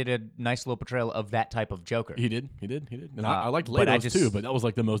Joaquin did a nice little portrayal of that type of Joker. He did. And I liked but I Leto's just- too, but that was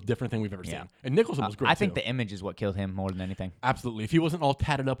like the most different thing we've ever Yeah. seen. And Nicholson was great I think too. the image is what killed him more than anything. Absolutely. If he wasn't all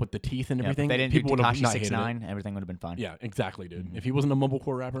tatted up with the teeth and Yeah, if everything, they didn't people do would have Tekashi not hated 6ix9ine, everything would have been fine. it. Yeah, exactly, dude. If he wasn't a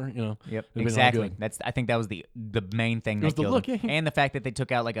mumblecore rapper, you know. Yep, it'd been all exactly. good. I think that was the main thing It that was the killed look, him. yeah. And the fact that they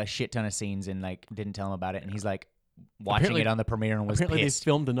took out like a shit ton of scenes and like didn't tell him about it, and he's like watching Apparently- it on the premiere and was Apparently, pissed. they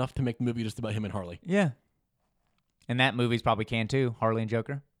filmed enough to make the movie just about him and Harley. Yeah, and that movie's probably can too. Harley and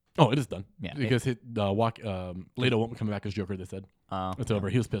Joker. Oh, it is done. Yeah, because Leto won't come back as Joker. They said it's over.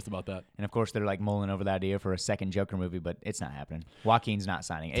 He was pissed about that. And of course, they're like mulling over the idea for a second Joker movie, but it's not happening. Joaquin's not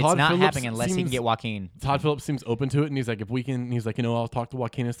signing. It's Todd not Phillips happening unless he can seems- get Joaquin. Todd Phillips seems open to it, and he's like, I'll talk to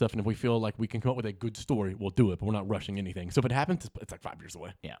Joaquin and stuff, and if we feel like we can come up with a good story, we'll do it, but we're not rushing anything. So if it happens, it's like 5 years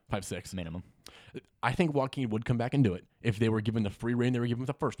away. Yeah, 5, 6. minimum. I think Joaquin would come back and do it if they were given the free reign they were given with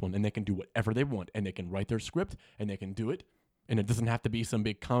the first one, and they can do whatever they want, and they can write their script, and they can do it. And it doesn't have to be some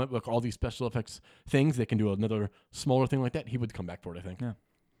big comic book, all these special effects things. They can do another smaller thing like that. He would come back for it, I think. Yeah.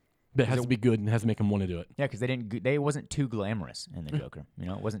 But it has to be good and has to make him want to do it. Yeah, because they wasn't too glamorous in the Joker. You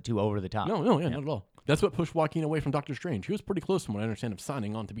know, it wasn't too over the top. No, not at all. That's what pushed Joaquin away from Doctor Strange. He was pretty close, from what I understand, of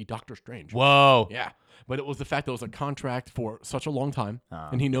signing on to be Doctor Strange. Whoa. Yeah, but it was the fact that it was a contract for such a long time,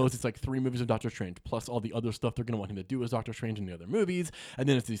 and he knows it's like 3 movies of Doctor Strange, plus all the other stuff they're going to want him to do as Doctor Strange in the other movies, and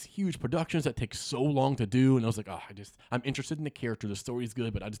then it's these huge productions that take so long to do, and I was like, I'm interested in the character, the story's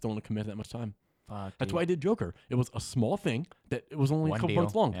good, but I just don't want to commit that much time. Fuck, That's dude. why I did Joker. It was a small thing that it was only One a couple deal,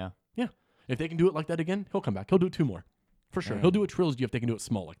 months long. yeah. If they can do it like that again, he'll come back. He'll do 2 more. For sure. Man. He'll do a trilogy if they can do it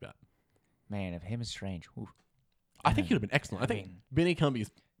small like that. Man, if him is Strange. Ooh. I think he'd have been excellent. I think Benny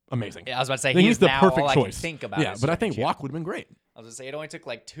Cumby's amazing. Yeah, I was about to say I think he's the now perfect all I choice. can think about yeah, is but I think Strange, yeah. Walk would have been great. I was gonna say it only took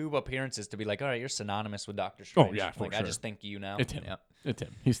like 2 appearances to be like, all right, you're synonymous with Doctor Strange. Oh, yeah, for like I sure. just think you now. It's him. Yeah. It's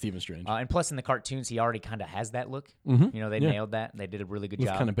him. He's Stephen Strange. And plus in the cartoons, he already kind of has that look. Mhm. You know, they Yeah. nailed that. They did a really good He was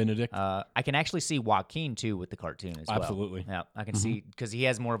job. kind of Benedict. I can actually see Joaquin too with the cartoon as well. Absolutely. Yeah, I can see because he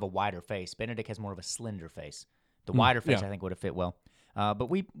has more of a wider face. Benedict has more of a slender face. The wider face, yeah. I think, would have fit well. But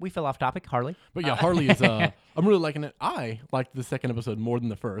we fell off topic. Harley. But yeah, Harley is. I'm really liking it. I liked the second episode more than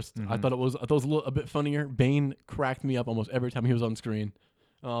the first. Mm-hmm. I thought it was a bit funnier. Bane cracked me up almost every time he was on screen.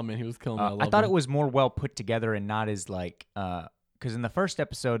 Oh man, he was killing me. I thought it was more well put together and not as like because in the first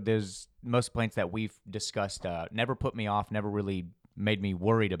episode, there's most points that we've discussed never put me off, never really made me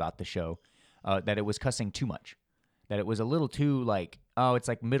worried about the show. That it was cussing too much, that it was a little too like it's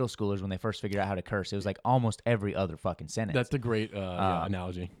like middle schoolers when they first figured out how to curse. It was like almost every other fucking sentence. That's a great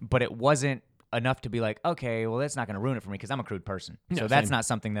analogy. But it wasn't enough to be like, okay, well, that's not going to ruin it for me because I'm a crude person. Yeah, so that's same. not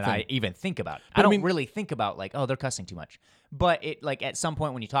something that I even think about. But I don't I mean- really think about like, oh, they're cussing too much. But it like at some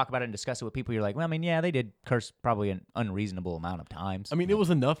point when you talk about it and discuss it with people, you're like, well, I mean, yeah, they did curse probably an unreasonable amount of times. I mean, it was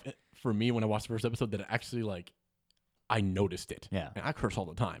enough for me when I watched the first episode that it actually I noticed it. Yeah. And I curse all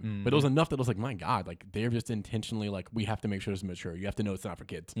the time. But it was enough that I was like, my God, like they're just intentionally like, we have to make sure it's mature. You have to know it's not for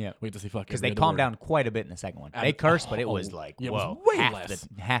kids. Yeah. We have to say fuck Because every they other calmed word. down quite a bit in the second one. They cursed, but it was Oh, like, yeah, it was whoa, way half less.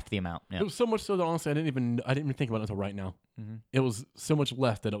 half the amount. Yeah. It was so much so that honestly I didn't even think about it until right now. It was so much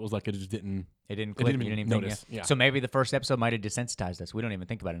less that it was like it just didn't. It didn't click. didn't You even didn't even notice. think. Yeah. So maybe the first episode might have desensitized us. We don't even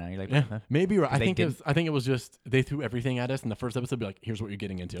think about it now. You're like, Yeah, huh? maybe right. I they think didn't. it was just they threw everything at us in the first episode. Be like, here's what you're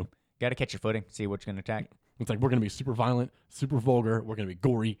getting into. Got to catch your footing. See what you're going to attack. It's like we're gonna be super violent, super vulgar. We're gonna be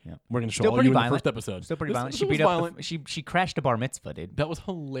gory. Yeah. We're gonna show Still all pretty you in the violent. first episode. Still pretty This violent. She episode beat was up. violent. She crashed a bar mitzvah, dude, That was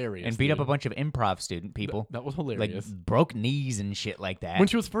hilarious. and beat up dude. a bunch of improv student people. That was Like hilarious. broke knees and shit like that. When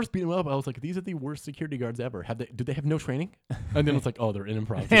she was first beating them up, I was like, "These are the worst security guards ever. Do they have no training?" And then it's like, "Oh, they're in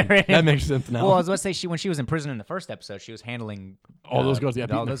improv. They're team. in- That makes sense now." Well, I was about to say when she was in prison in the first episode, she was handling All those girls, yeah, all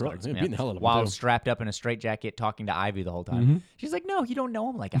beating the those girl- guards, yeah, beating the hell out of them, while too. strapped up in a straitjacket, talking to Ivy the whole time. She's like, "No, you don't know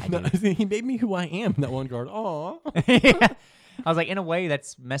him like I do." He made me who I am. That one guard. Aw. Yeah. I was like, in a way,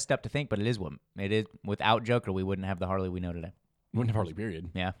 that's messed up to think, but it is what it is. Without Joker, we wouldn't have the Harley we know today. Wouldn't have Harley. Period.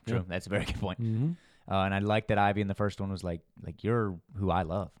 Yeah, true. That's a very good point. Mm-hmm. And I like that Ivy in the first one was like you're who I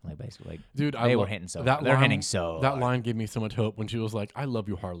love, like basically, like Dude, they were hinting so. that They're line, hinting so. That hard. line gave me so much hope when she was like, "I love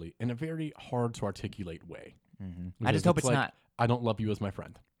you, Harley," in a very hard to articulate way. I just hope it's like, not. I don't love you as my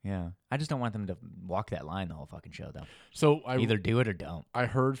friend. Yeah, I just don't want them to walk that line the whole fucking show, though. So Either do it or don't. I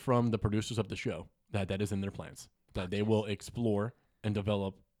heard from the producers of the show that is in their plans, that they will explore and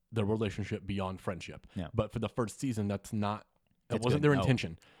develop their relationship beyond friendship. Yeah. But for the first season, that That's wasn't good. their No.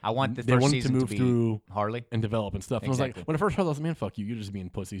 intention. I want the They first wanted to season move be through Harley. and develop and stuff. And I was Exactly. like, when I first heard that, I was like, man, fuck you. You're just being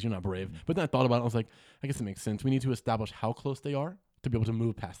pussies. You're not brave. But then I thought about it. I was like, I guess it makes sense. We need to establish how close they are to be able to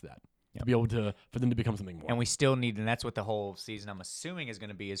move past that. To be able to, for them to become something more. And we still need, and that's what the whole season I'm assuming is going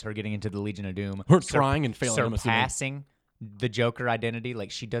to be, is her getting into the Legion of Doom. Her trying and failing, I'm assuming. Surpassing the Joker identity.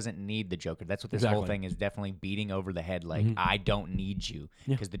 Like, she doesn't need the Joker. That's what this whole Exactly. thing is definitely beating over the head. Like, I don't need you.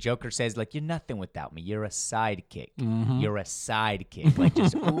 Because the Joker says, like, you're nothing without me. You're a sidekick. You're a sidekick. Like,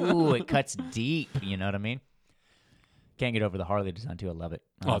 just, ooh, it cuts deep. You know what I mean? Can't get over the Harley design, too. I love it.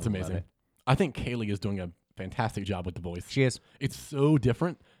 Oh, it's love amazing. it. I think Kaylee is doing a fantastic job with the voice. She is. It's so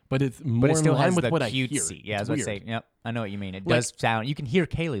different, but it's more But it still in line has with the what I hear. cutesy. Yeah, I was It's about to weird. say, yep, I know what you mean. It Like- does sound, you can hear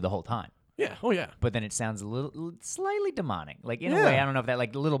Kaylee the whole time. Yeah. Oh, yeah. But then it sounds a little, slightly demonic. Like, in a Yeah. way, I don't know if that,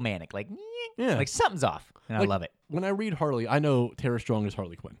 like, a little manic. Like, Yeah. like something's off. And I Like, love it. When I read Harley, I know Tara Strong is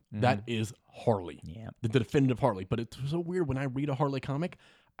Harley Quinn. That is Harley. Yeah. The definitive Harley. But it's so weird when I read a Harley comic,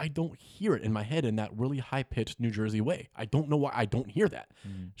 I don't hear it in my head in that really high-pitched New Jersey way. I don't know why I don't hear that.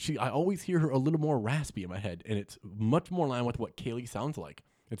 I always hear her a little more raspy in my head, and it's much more in line with what Kaylee sounds like.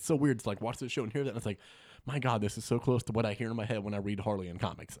 It's so weird to like watch this show and hear that, and it's like, my God, this is so close to what I hear in my head when I read Harley in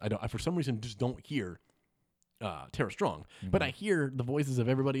comics. I for some reason just don't hear Tara Strong, but I hear the voices of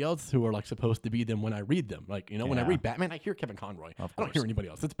everybody else who are like supposed to be them when I read them. Like, you know, when I Yeah. read Batman, I hear Kevin Conroy. Of I don't course. hear anybody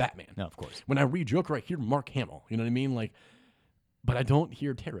else. It's Batman. No, of course. When I read Joker, I hear Mark Hamill. You know what I mean? Like, but I don't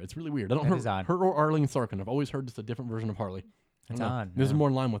hear Tara. It's really weird. I don't That hear is odd. her or Arlene Sorkin. I've always heard just a different version of Harley. I That's don't know. odd, This is yeah. more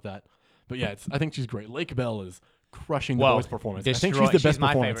in line with that. But yeah, I think she's great. Lake Bell is crushing the Well, voice performance. I think destroy- she's the best my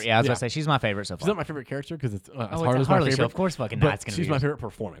performance. favorite. Yeah, I was going to say, she's my favorite so She's far. not my favorite character because it's Oh, it's a Harley's Harley my show. favorite. Of course fucking but not. It's gonna she's be my yours. favorite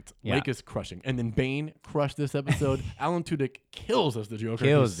performance. Yeah. Lake is crushing. And then Bane crushed this episode. Alan Tudyk kills as the Joker.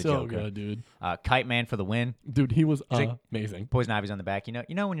 Kills He's the so Joker. good, dude. Kite Man for the win. Dude, he was like- amazing. Poison Ivy's on the back. You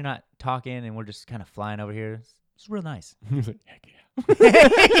know when you're not talking and we're just kind of flying over here? It's real nice. He was like, heck yeah.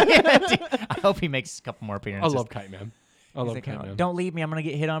 Yeah, dude. I hope he makes a couple more I appearances. love Kite Man. I He's love like, Kite "Oh, Man. don't leave me. I'm going to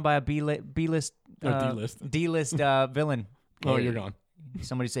get hit on by a B-list. D-list. D-list villain. Oh, Hey, you're gone.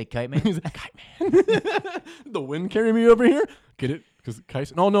 Somebody say Kite Man? He's like, Kite Man. The wind carry me over here? Get it? Because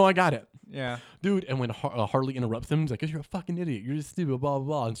Kite. Oh, no, I got it. Yeah. Dude, and when Harley interrupts him, he's like, you're a fucking idiot. You're just stupid, blah, blah,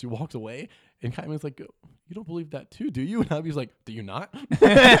 blah. And she walks away. And Kite Man's like, you don't believe that too, do you? And Abby's like, do you not?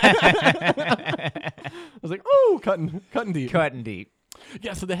 I was like, oh, cutting deep. Cutting deep.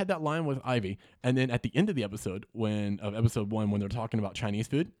 Yeah, so they had that line with Ivy. And then at the end of the episode, of episode 1, when they're talking about Chinese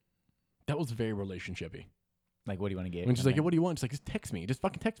food, that was very relationshipy. Like, what do you want to get? When she's like, Okay. yeah, what do you want? She's like, just text me. Just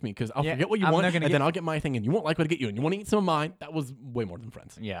fucking text me because I'll Yeah, forget what you I'm want not and gonna then get- I'll get my thing and you won't like what I get you and you want to eat some of mine. That was way more than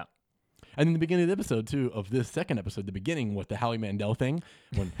friends. Yeah. And in the beginning of the episode, too, of this second episode, the beginning with the Howie Mandel thing,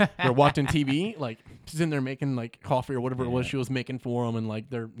 when they're watching TV, like, she's in there making, like, coffee or whatever it was she was making for them, and, like,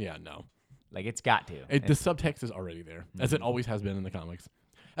 no. Like, it's got to. The subtext is already there, as it always has been in the comics.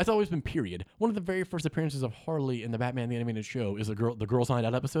 That's always been, period. One of the very first appearances of Harley in the Batman the Animated Show is the Girls Night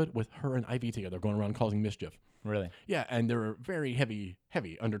Out episode with her and Ivy together going around causing mischief. Really? Yeah, and there are very heavy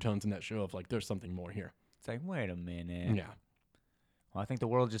undertones in that show of, like, there's something more here. It's like, wait a minute. Yeah. Well, I think the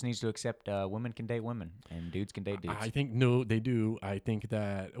world just needs to accept women can date women and dudes can date dudes. I think no, they do. I think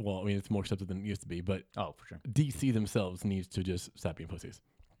that it's more accepted than it used to be, but oh, for sure. DC themselves needs to just stop being pussies.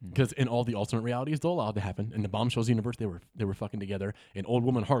 Because in all the alternate realities, they'll allow it to happen. In the Bombshells universe, they were fucking together. In Old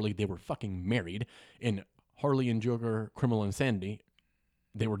Woman Harley, they were fucking married. In Harley and Joker, Criminal Insanity,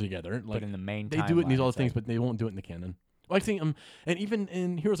 they were together. But in the main they do it in these timeline, other it's things, like- but they won't do it in the canon. Like and even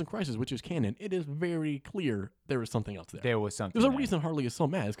in Heroes in Crisis, which is canon, it is very clear there is something else there. There was something. There's a there. reason Harley is so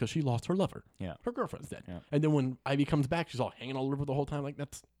mad is because she lost her lover. Yeah. Her girlfriend's dead. Yeah. And then when Ivy comes back, she's all hanging all over the whole time. Like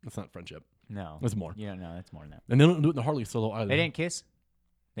that's not friendship. No. That's more. You don't know. That's more than that. And they don't do it in the Harley solo either. They didn't kiss?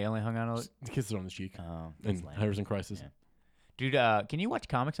 They only hung out a little? Kisses on the cheek. Oh, that's in lame. Heroes in Crisis. Yeah. Dude, can you watch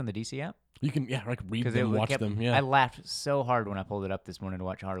comics on the DC app? You can read Because them, watch them. Yeah. I laughed so hard when I pulled it up this morning to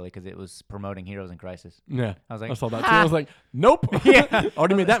watch Harley because it was promoting Heroes in Crisis. Yeah. I was like, I saw that too. "Ha!" I was like, nope. Yeah.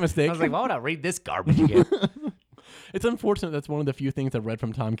 Already made that mistake. I was like, why would I read this garbage again? It's unfortunate that's one of the few things I've read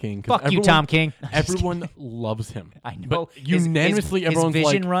from Tom King. 'cause Fuck you, Tom King. Everyone loves him. I know. But unanimously, his everyone's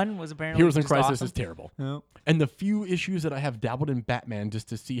Vision like, run was apparently Heroes in just Crisis awesome. is terrible. No. And the few issues that I have dabbled in Batman just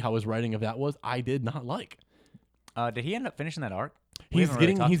to see how his writing of that was, I did not like. Did he end up finishing that arc? We He's haven't really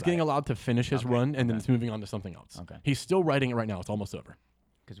getting talked he's about getting it. allowed to finish his run, and then it's moving on to something else. Okay. He's still writing it right now. It's almost over.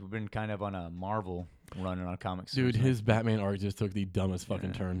 Because we've been kind of on a Marvel run in our comics. Dude, recently. his Batman arc just took the dumbest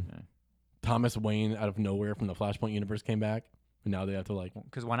fucking turn. yeah. Thomas Wayne out of nowhere from the Flashpoint universe came back, and now they have to like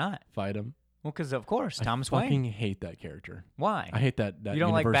Because why not? fight him. Well, because of course, Thomas I fucking Wayne. hate that character. Why? I hate that. You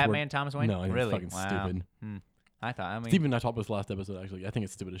don't like universe where- Batman, Thomas Wayne? No, I think really? it's fucking Wow. stupid. I thought. I mean, Steven and I talked about this last episode. Actually, I think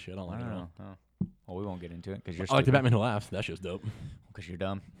it's stupid as shit. I don't I like it don't at know. all. Oh. Well, we won't get into it because you're. I like the stupid. Batman who laughs. That shit's dope. Because you're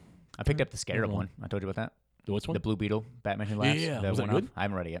dumb. I picked up the Scarab well. one. I told you about that. The which one? The Blue Beetle, Batman Who Laughs. Yeah, the was that one-off. good? I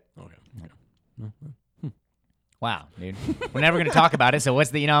haven't read it yet. Okay. Wow, dude. We're never going to talk about it, so what's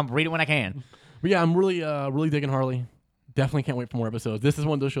the, I'll read it when I can. But yeah, I'm really digging Harley. Definitely can't wait for more episodes. This is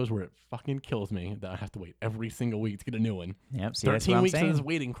one of those shows where it fucking kills me that I have to wait every single week to get a new one. Yep, see, that's what 13 I'm weeks saying. of this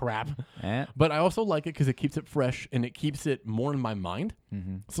waiting crap. Yeah. But I also like it because it keeps it fresh and it keeps it more in my mind.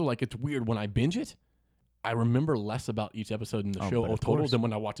 Mm-hmm. So like it's weird when I binge it, I remember less about each episode in the show but of total course. than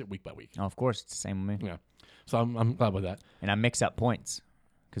when I watch it week by week. Oh, of course, it's the same with me. Yeah. So I'm glad with that. And I mix up points.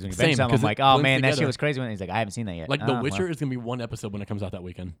 Because when you Same, bench something, 'cause I'm it like, oh, blends man, that shit together. was crazy. He's like, I haven't seen that yet. Like Oh, The well. Witcher is gonna be one episode when it comes out that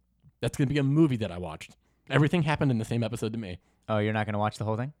weekend. That's gonna be a movie that I watched. Everything happened in the same episode to me. Oh, you're not going to watch the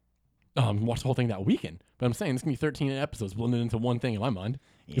whole thing? Watch the whole thing that weekend. But I'm saying it's gonna be 13 episodes blended into one thing in my mind.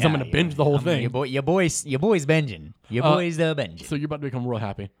 Because I'm gonna binge the whole thing. Your boy's binging. Your boy's binging. So you're about to become real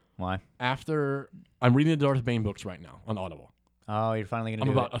happy. Why? After I'm reading the Darth Bane books right now on Audible. Oh, you're finally going to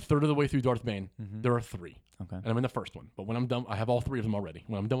I'm do about a third of the way through Darth Bane. There are 3. Okay. And I'm in the first one. But when I'm done, I have all 3 of them already.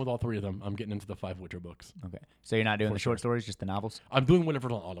 When I'm done with all 3 of them, I'm getting into the 5 Witcher books. Okay. So you're not doing the short stories, just the novels? I'm doing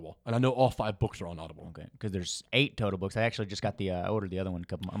whatever's on Audible. And I know all 5 books are on Audible. Okay. Because there's 8 total books. I actually just got I ordered the other one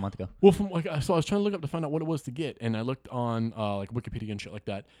a month ago. Well, so I was trying to look up to find out what it was to get, and I looked on like Wikipedia and shit like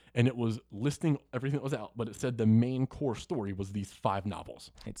that, and it was listing everything that was out, but it said the main core story was these 5 novels.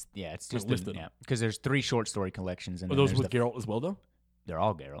 It's just listed. because there's 3 short story collections, and Are then those there's with Geralt as well, though? they're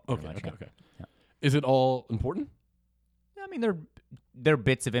all Geralt. pretty Okay, much, okay, yeah. okay. Yeah. Is it all important? I mean, they're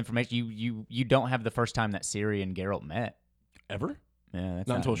bits of information. You don't have the first time that Ciri and Geralt met. Ever? Yeah, that's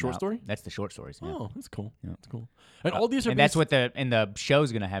Not until a short story? That's the short stories. Yeah. Oh, that's cool. Yeah. That's cool. And all these are And that's based- what the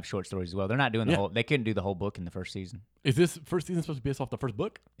show's gonna have short stories as well. They're not doing the Yeah. whole. They couldn't do the whole book in the first season. Is this first season supposed to be based off the first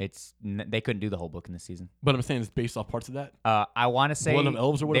book? They couldn't do the whole book in this season. But I'm saying it's based off parts of that. I want to say Blood of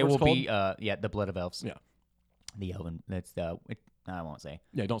Elves or whatever they it's will be. The Blood of Elves. Yeah. The Elven. That's I won't say.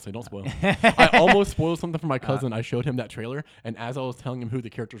 Yeah, don't spoil. I almost spoiled something for my cousin. I showed him that trailer, and as I was telling him who the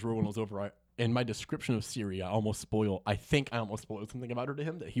characters were when it was over, in my description of Ciri, I think I almost spoiled something about her to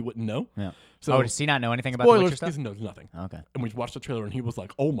him that he wouldn't know. Yeah. So Does he not know anything about the Witcher spoilers, stuff? he knows nothing. Okay. And we watched the trailer, and he was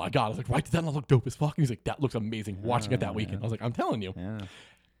like, "Oh my god!" I was like, "Why did that not look dope as fuck?" And he's like, "That looks amazing." Watching it that weekend, I was like, "I'm telling you." Yeah.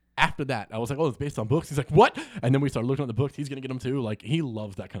 After that, I was like, "Oh, it's based on books." He's like, "What?" And then we started looking at the books. He's gonna get them too. Like he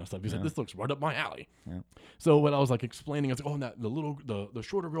loves that kind of stuff. He's like, "This looks right up my alley." Yeah. So when I was like explaining, I was like, "Oh, and that the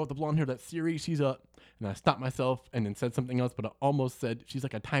shorter girl with the blonde hair, that Ciri, she's a." And I stopped myself and then said something else, but I almost said she's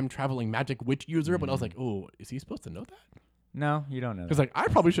like a time traveling magic witch user. But I was like, "Oh, is he supposed to know that?" No, you don't know. Because like I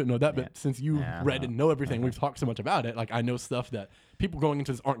probably shouldn't know that, but Yeah. since you Yeah, read well, and know everything, we've talked so much about it. Like I know stuff that people going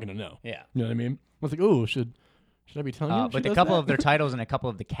into this aren't gonna know. Yeah. You know what I mean? I was like, "Oh, should I be telling you?" But a couple of their titles and a couple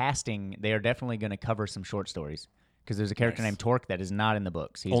of the casting, they are definitely going to cover some short stories. Because there's a character Nice. named Torque that is not in the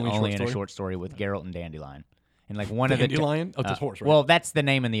books. He's Only only, short in story? a short story with Geralt and Dandelion. And like one of the Dandelion? Oh, just horse, right? Well, that's the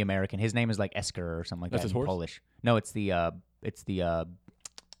name in the American. His name is like Esker or something like That's that his in horse? Polish. No, it's the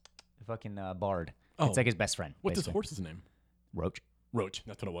fucking bard. Oh. It's like his best friend. What's his basically. horse's name? Roach. Roach.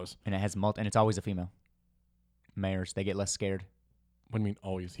 That's what it was. And it has and it's always a female. Mares, they get less scared. What do you mean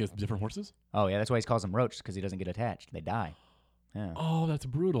always? He has different horses? Oh yeah, that's why he calls them roach because he doesn't get attached. They die. Yeah. Oh, that's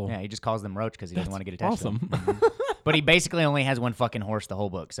brutal. Yeah, he just calls them roach because he doesn't want to get attached. Awesome. To them. But he basically only has one fucking horse the whole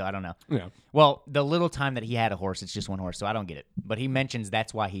book, so I don't know. Yeah. Well, the little time that he had a horse, it's just one horse, so I don't get it. But he mentions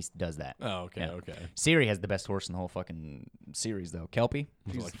that's why he does that. Oh, okay, Yeah. okay. Siri has the best horse in the whole fucking series, though. Kelpie.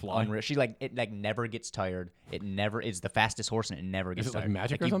 Does it, She's like, fly? unreal. She never gets tired. It never is the fastest horse, and it never gets Is it tired. like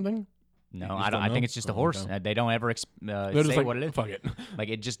magic or you- something? No, You I just don't. don't I think know? it's just a Oh, horse. okay. They don't ever They're say just like, what it is. fuck it. Like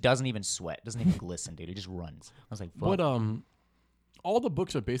it just doesn't even sweat. Doesn't even glisten, dude. It just runs. I was like, fuck. What all the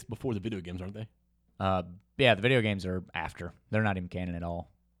books are based before the video games, aren't they? Yeah, the video games are after. They're not even canon at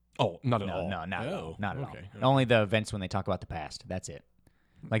all. Oh, not at No, all. no, not at Oh, all. Not at okay. all. Only the events when they talk about the past. That's it.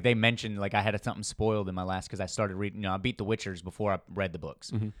 Like they mentioned, like I had something spoiled in my last because I started reading. I beat the Witchers before I read the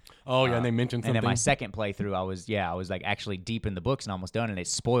books. Oh yeah, and they mentioned And something. then my second playthrough, I was like actually deep in the books and almost done, and it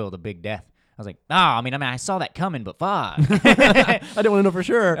spoiled a big death. I was like, I mean, I saw that coming, but fuck. I didn't want to know for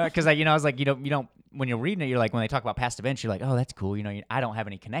sure. Because I was like, you don't. When you're reading it, you're like, when they talk about past events, you're like, oh, that's cool. I don't have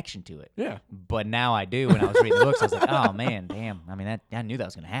any connection to it. Yeah. But now I do. When I was reading the books, I was like, oh man, damn. I mean, I knew that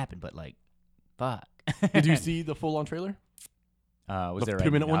was gonna happen, but like, fuck. Did you see the full-on trailer? Was The there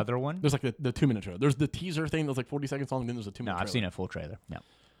 2-minute one? another one? There's like the 2-minute trailer. There's the teaser thing that's like 40 seconds long, then there's a 2-minute No, trailer. I've seen a full trailer. No.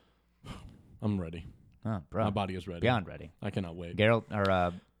 I'm ready. Oh, bro. My body is ready. Beyond ready. I cannot wait. Geralt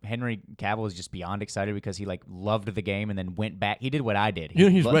or Henry Cavill is just beyond excited because he like loved the game and then went back. He did what I did.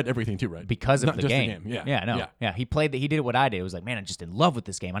 He's lo- read everything too, right? because of Not the just game. Yeah. Yeah, no. Yeah. He played he did what I did. It was like, man, I'm just in love with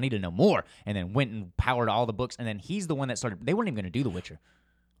this game. I need to know more. And then went and powered all the books. And then he's the one that started. They weren't even going to do The Witcher.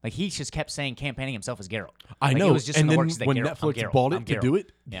 Like he just kept saying, campaigning himself as Geralt. I Like, know. It was just and in the then works that when Geralt, I'm Netflix Geralt, bought I'm it to Geralt. do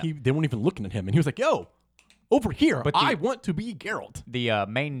it, Yeah. they weren't even looking at him, and he was like, "Yo, over here, But I want to be Geralt."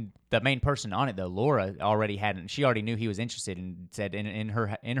 The main person on it though, Laura, she already knew he was interested and said in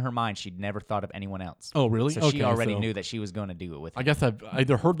her mind she'd never thought of anyone else. Oh, really? So she Okay, already so knew that she was going to do it with him. I guess I've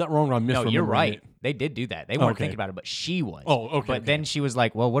either heard that wrong or I'm misremembering No, you're right. it. They did do that. They weren't Okay. thinking about it, but she was. Oh, okay, But okay. then she was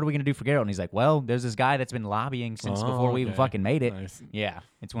like, "Well, what are we going to do for Geralt?" And he's like, "Well, there's this guy that's been lobbying since before we even okay. fucking made it." Nice. Yeah,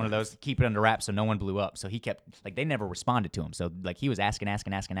 it's one of those keep it under wraps so no one blew up. So he kept they never responded to him. So like he was asking.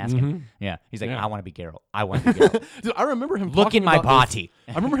 Yeah, he's like, Yeah. "I want to be Geralt. I want to be Geralt. Dude, I remember him. Look talking in my about this- body."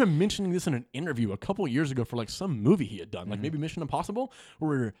 I remember him mentioning this in an interview a couple of years ago for like some movie he had done, like maybe Mission Impossible,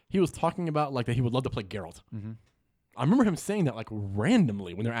 where he was talking about like that he would love to play Geralt. I remember him saying that like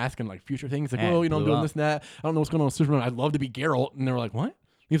randomly when they're asking like future things, like, Yeah, "Well, it I'm blew doing up. this and that. I don't know what's going on with Superman. I'd love to be Geralt." And they were like, "What?"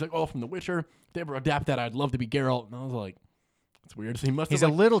 He's like, "Oh, from The Witcher. If they ever adapt that, I'd love to be Geralt." And I was like, "That's weird." So he must He's have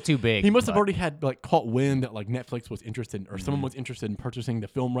a like, little too big. he must have but- already had like caught wind that like Netflix was interested or someone was interested in purchasing the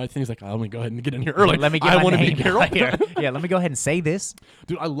film rights, and he's like, "Let me go ahead and get in here early. Let me get I my want to be name Geralt." here. Yeah, let me go ahead and say this.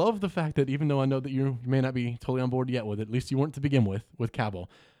 Dude, I love the fact that even though I know that you may not be totally on board yet with it, at least you weren't to begin with Cavill.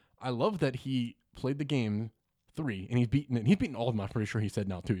 I love that he played the game 3 and he's beaten it. He's beaten all of them. I'm pretty sure he said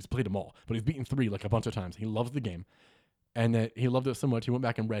now too. He's played them all, but he's beaten 3 like a bunch of times. He loves the game, and that he loved it so much he went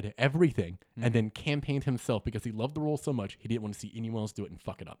back and read everything and then campaigned himself because he loved the role so much he didn't want to see anyone else do it and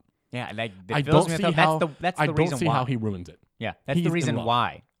fuck it up. Yeah, and that I fills don't me with see hope. how That's the I don't reason see why. how he ruins it. Yeah, that's He's the in reason love.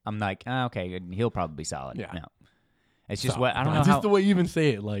 why I'm like, okay, he'll probably be solid. Yeah. No. It's just So, what I don't know just how. the way you even say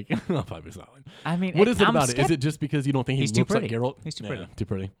it, like I'll probably be solid. I mean, What is it I'm about it? Is it just because you don't think he He's too looks like pretty. Geralt? He's too Yeah, pretty. Too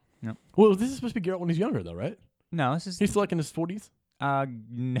pretty. Yep. Well, this is supposed to be Geralt when he's younger, though, right? No, this is He's still like in his 40s.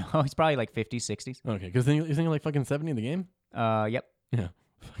 no, he's probably like 50s, 60s. Okay, because isn't he like fucking 70 in the game? Yep. Yeah.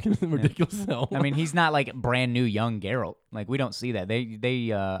 Fucking ridiculous as hell. I mean, he's not like brand new young Geralt. Like we don't see that.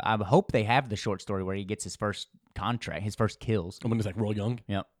 They I hope they have the short story where he gets his first contract, his first kills. when he's like real young.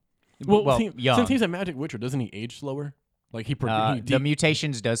 Yep. Well, young. since he's a magic witcher, doesn't he age slower? Like he the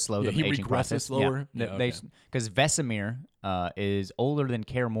mutations does slow Yeah, the he aging regresses process. slower? Yeah. Yeah, They because Vesemir is older than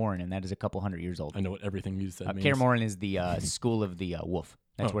Kaer Morhen, and that is a couple hundred years old. I know what everything you said means. Kaer Morhen is the school of the wolf.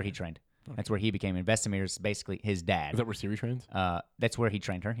 That's Oh, where he okay. trained. That's where he became. And Vesemir is basically his dad. Is that where Ciri trains? That's where he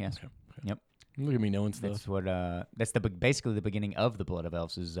trained her. Yes. Okay. Yep. Look at me knowing stuff. That's what. That's basically the beginning of the Blood of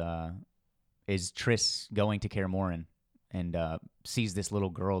Elves is Triss going to Kaer Morhen and sees this little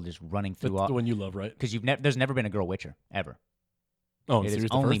girl just running through That's all. the one you love, right? Because there's never been a girl Witcher ever. Oh, It is Ciri's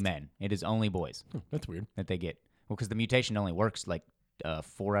the only first? men. It is only boys Oh, that's weird. that they get. Well, because the mutation only works like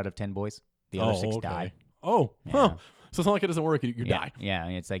 4 out of 10 boys. The other 6 okay. die. Oh, Yeah. huh. So it's not like it doesn't work. You Yeah, die. yeah.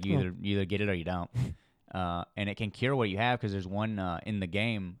 It's like you either get it or you don't. And it can cure what you have because there's one in the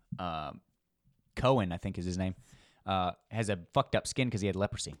game. Cohen, I think is his name, has a fucked up skin because he had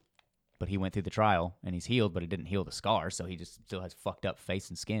leprosy. But he went through the trial and he's healed, but it didn't heal the scar, so he just still has fucked up face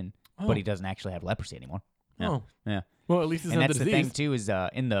and skin. Oh. But he doesn't actually have leprosy anymore. Yeah. Oh. Yeah. Well, at least it's And not that's the the disease. thing too is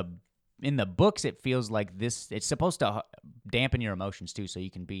in the books it feels like this. It's supposed to dampen your emotions too, so you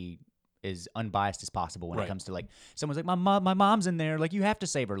can be as unbiased as possible when Right. it comes to like someone's like my mom's in there, like you have to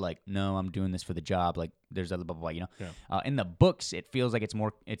save her. Like no, I'm doing this for the job. Like there's other blah blah blah. You know, Yeah. in the books it feels like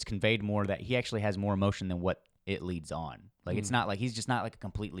it's conveyed more that he actually has more emotion than what it leads on. Like it's not like he's just not like a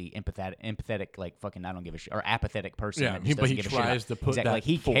completely empathetic like fucking I don't give a shit or apathetic person. Yeah, that just but doesn't he give a shit about- tries to put exactly, that like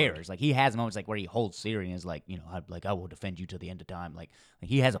he forward. cares. Like he has moments like where he holds Siri and is like, you know, I will defend you to the end of time. Like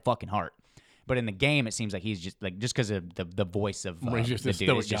he has a fucking heart. But in the game, it seems like he's just like just because of the voice of He's just the a dude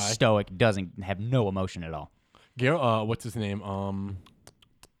stoic is just guy. stoic, doesn't have no emotion at all. What's his name?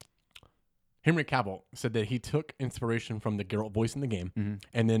 Henry Cavill said that he took inspiration from the Geralt voice in the game, Mm-hmm.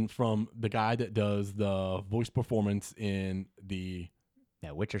 and then from the guy that does the voice performance in the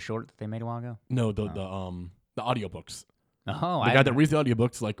That Witcher short that they made a while ago. the audiobooks. Oh, The guy that reads the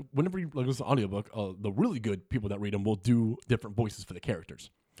audiobooks, like whenever you listen to an audiobook, the really good people that read them will do different voices for the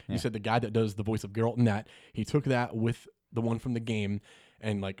characters. He said the guy that does the voice of Geralt in that, he took that with the one from the game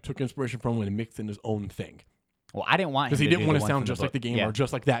and like took inspiration from it and mixed in his own thing. Well, I didn't want him Because he to didn't do want the to one sound from just the like the book. game Yeah. or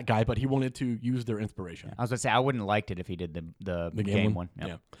just like that guy, but he wanted to use their inspiration. I was gonna say I wouldn't have liked it if he did the game one. Yep.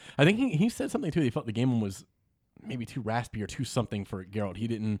 Yeah. I think he said something too. He felt the game one was maybe too raspy or too something for Geralt. He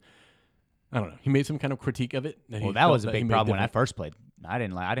didn't. I don't know. He made some kind of critique of it. Well, that was a big problem when I first played. I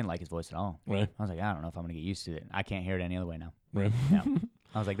didn't like his voice at all. Right. I was like, I don't know if I'm gonna get used to it. I can't hear it any other way now. Right. Yeah.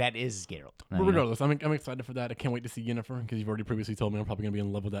 I was like, that is Geralt. But regardless, I'm excited for that. I can't wait to see Yennefer because you've already previously told me I'm probably gonna be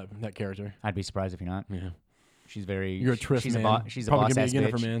in love with that character. I'd be surprised if you're not. Yeah. She's very. You're a Triss she's man. She's a Probably boss gonna ass be a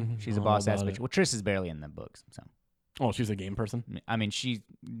Yennefer bitch. man. She's a All boss ass about bitch. it. Well, Triss is barely in the books, so Oh, she's a game person. I mean,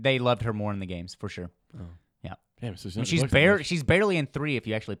 they loved her more in the games for sure. Yeah, Damn, so and she's barely in 3 if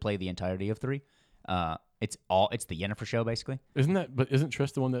you actually play the entirety of 3. It's the Yennefer show basically. Isn't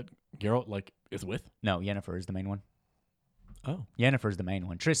Triss the one that Geralt like is with? No, Yennefer is the main one. Oh. Yennefer's the main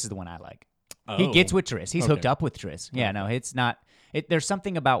one. Triss is the one I like. Oh. He gets with Triss. He's hooked Okay. up with Triss. Yeah, no, it's not. There's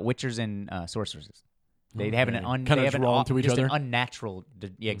something about witchers and sorceresses. They have an Kinda drawn to each just other? an unnatural.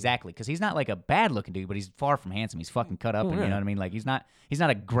 Yeah, exactly. Because he's not like a bad looking dude, but he's far from handsome. He's fucking cut up, and you yeah. know what I mean. Like he's not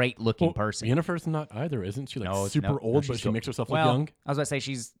a great looking person. Yennefer's not either, isn't she? Like No, super old, but she makes herself look young. I was about to say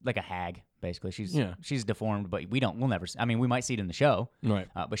she's like a hag, basically. Yeah. She's deformed, but we'll never. I mean, we might see it in the show, Right.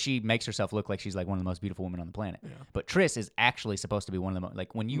 but she makes herself look like she's like one of the most beautiful women on the planet. But Triss is actually supposed to be one of the most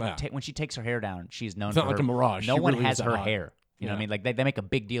like when when she takes her hair down, she's known. It's not for like her, a mirage. No She one really has is her hot. hair. You know what I Yeah. mean? Like they make a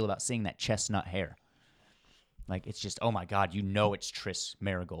big deal about seeing that chestnut hair. Like it's just oh my god, you know it's Triss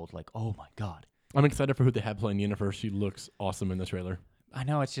Marigold. Like oh my god. I'm excited for who they have playing Yennefer. She looks awesome in the trailer. I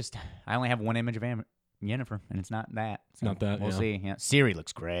know it's just I only have one image of Yennefer, and it's not that. So Not that, We'll yeah. see. Yeah, Siri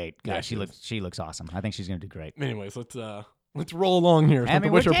looks great. God, Yeah, she looks awesome. I think she's gonna do great. Anyways, let's roll along here. It's I not mean,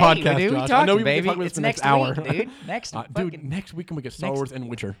 the Witcher we're podcast, taking, dude. We Josh. talking, I know we baby. can talk about this It's for the next next hour. week, dude. Next, dude, next weekend we get Star next- Wars and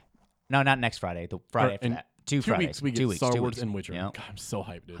Witcher. No, not next Friday. The Friday after in that. Two 2 Fridays. weeks we get 2 weeks. Star 2 Wars weeks. and Witcher. Yep. God, I'm so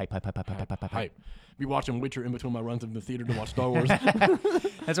hyped, dude. Hype. Be watching Witcher in between my runs in the theater to watch Star Wars.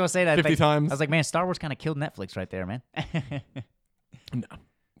 That's what I said. 50 times. I was like, man, Star Wars kind of killed Netflix right there, man. No.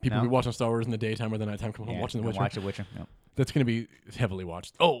 People No? be watching Star Wars in the daytime or the nighttime. Come on, watching The Witcher. Watch The Witcher. Yep. That's going to be heavily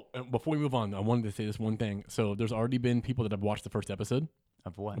watched. Oh, and before we move on, I wanted to say this one thing. So there's already been people that have watched the first episode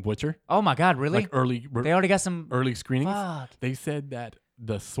Of what? of Witcher. Oh my God, really? Like early They already got some. early screenings. Fuck. They said that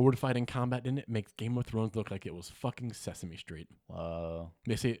the sword fighting combat in it makes Game of Thrones look like it was fucking Sesame Street. Whoa.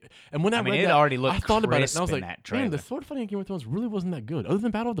 They say, and when I, I mean, read it that, already looked I thought about it, and I was crisp in like, that man, the trailer. sword fighting in Game of Thrones really wasn't that good. Other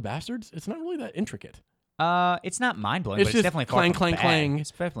than Battle of the Bastards, it's not really that intricate. It's not mind blowing, It's but just it's definitely far clang, from clang, bad. clang.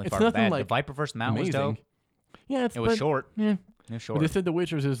 It's definitely It's far from nothing bad. like The Viper vs. Mount was Amazing. dope. Yeah, It was short. Yeah. It was But short. they said The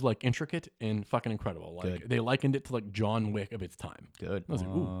Witcher's is like intricate and fucking incredible. Like Good. they likened it to like John Wick of its time. Good. I was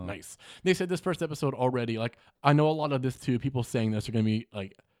like, ooh, nice. They said this first episode already. Like I know a lot of this too. People saying this are going to be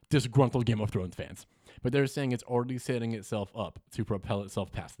like disgruntled Game of Thrones fans, but they're saying it's already setting itself up to propel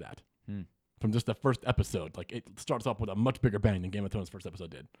itself past that. From just the first episode, like it starts off with a much bigger bang than Game of Thrones' first episode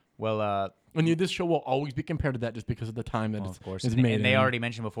did. Well, And this show will always be compared to that just because of the time that of course. it's And, made. and they in. already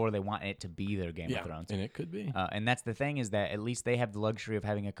mentioned before they want it to be their Game yeah, of Thrones. and it could be. And that's the thing is that at least they have the luxury of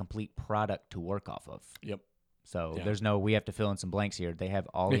having a complete product to work off of. Yep. So Yeah. there's no we have to fill in some blanks here. They have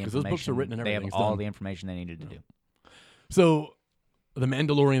all Yeah, the 'cause information. those books are written and they have everything's all done. the information they needed to do. So, The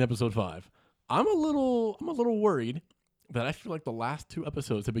Mandalorian episode 5. I'm a little worried that I feel like the last 2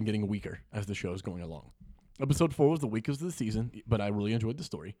 episodes have been getting weaker as the show is going along. Episode 4 was the weakest of the season, but I really enjoyed the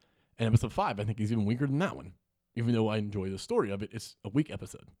story. And episode 5, I think, is even weaker than that one. Even though I enjoy the story of it, it's a weak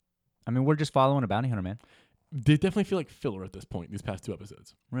episode. I mean, we're just following a bounty hunter, man. They definitely feel like filler at this point, these past 2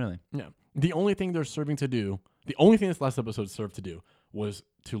 episodes. Really? Yeah. The only thing they're serving to do, the only thing this last episode served to do was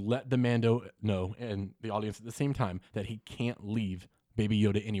to let the Mando know and the audience at the same time that he can't leave Baby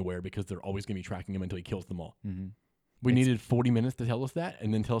Yoda anywhere because they're always going to be tracking him until he kills them all. Mm-hmm. We needed 40 minutes to tell us that,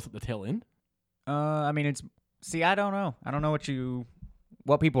 and then tell us at the tail end. I mean, I don't know. I don't know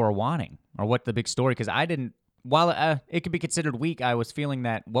what people are wanting or what the big story. Because I didn't. While it could be considered weak, I was feeling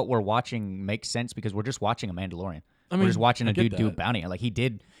that what we're watching makes sense because we're just watching a Mandalorian. We're just watching a dude do bounty. Like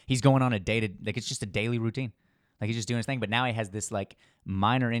he's going on a like it's just a daily routine. Like he's just doing his thing. But now he has this like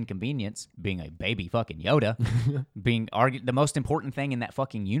minor inconvenience being a baby fucking Yoda, being the most important thing in that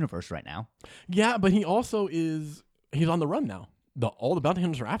fucking universe right now. Yeah, but he also he's on the run now. All the bounty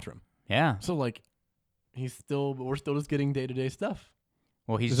hunters are after him. Yeah. So like, we're still just getting day-to-day stuff.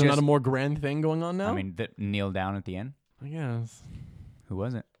 Well, Is there not a more grand thing going on now? I mean, kneel down at the end. I guess. Who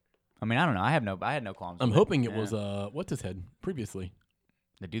was it? I mean, I don't know. I had no qualms. I'm with hoping it. it was what's his head previously.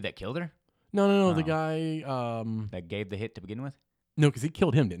 The dude that killed her. No, the Oh. guy. That gave the hit to begin with. No, because he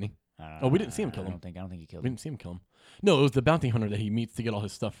killed him, didn't he? Oh, we didn't see him kill I him. don't think he We killed him. didn't see him kill him. No, it was the bounty hunter that he meets to get all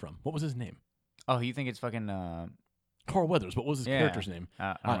his stuff from. What was his name? Oh, you think it's fucking? Carl Weathers. What was his Yeah. character's name?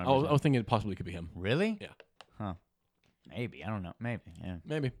 I I don't remember. was thinking it possibly could be him. Really? Yeah. Huh. Maybe. I don't know. Maybe. Yeah.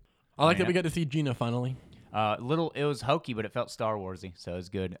 Maybe. I like mean, that we got to see Gina finally. It was hokey, but it felt Star Warsy, so it was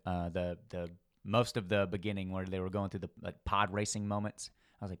good. The most of the beginning where they were going through the like pod racing moments,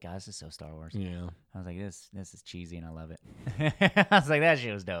 I was like, guys, this is so Star Wars. Yeah. I was like, this is cheesy and I love it. I was like, that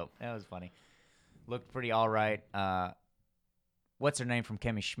shit was dope. That was funny. Looked pretty all right. What's her name from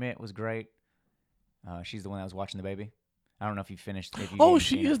Kimmy Schmidt was great. She's the one that was watching the baby. I don't know if you finished.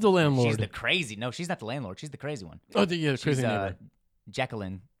 She is the landlord. She's the crazy. No, she's not the landlord. She's the crazy one. Oh, yeah, She's crazy neighbor.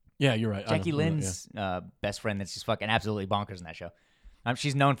 Jacqueline. Yeah, you're right. Jackie Lynn's best friend that's just fucking absolutely bonkers in that show.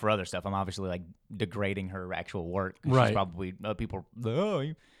 She's known for other stuff. I'm obviously like degrading her actual work. Right. She's probably people.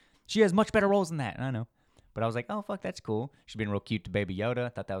 She has much better roles than that. I know. But I was like, oh fuck, that's cool. She's been real cute to Baby Yoda. I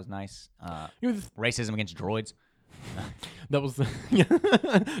thought that was nice. Racism against droids. That was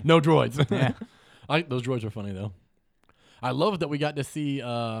no droids. Yeah. Those droids are funny though. I love that we got to see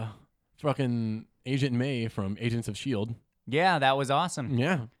fucking Agent May from Agents of S.H.I.E.L.D. Yeah, that was awesome.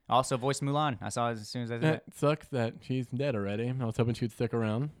 Yeah. Also voiced Mulan. I saw it as soon as I did It sucks that she's dead already. I was hoping she'd stick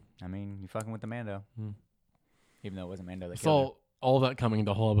around. I mean, you fucking with the Mando. Even though it wasn't Mando that killed Saw all that coming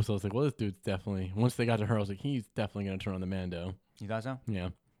the whole episode. I was like, well, this dude's definitely, once they got to her, I was like, he's definitely going to turn on the Mando. her. You thought so? Yeah.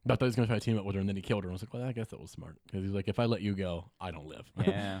 I thought he was going to try to team up with her, and then he killed her. I was like, well, I guess that was smart. Because he's like, if I let you go, I don't live.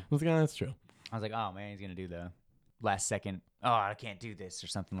 Yeah. I was like, oh, that's true. I was like, oh man, he's gonna do the last second. Oh, I can't do this or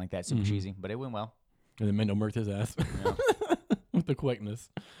something like that. Super cheesy, but it went well. And then Mendo murked his ass with the quickness.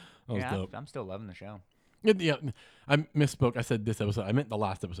 That was dope. I'm still loving the show. Yeah, I misspoke. I said this episode. I meant the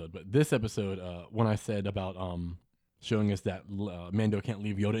last episode. But this episode, when I said about showing us that Mando can't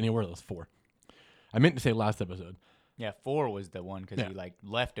leave Yoda anywhere, that was 4. I meant to say last episode. Yeah, 4 was the one because he like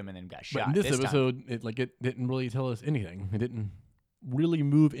left him and then got shot. But in this time. episode, it didn't really tell us anything. It didn't really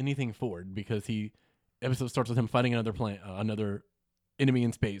move anything forward because episode starts with him fighting another enemy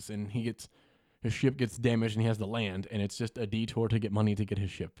in space, and his ship gets damaged and he has to land, and it's just a detour to get money to get his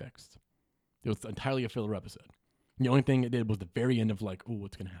ship fixed. It was entirely a filler episode. The only thing it did was the very end of like, oh,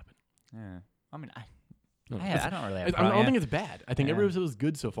 what's gonna happen? Yeah, I mean, I don't really have. I don't think it's bad. I think every Yeah. episode is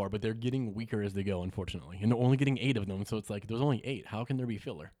good so far, but they're getting weaker as they go, unfortunately. And they're only getting 8 of them, so it's like there's only 8. How can there be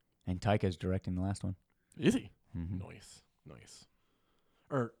filler? And Taika's directing the last one. Is he? Mhm. Nice.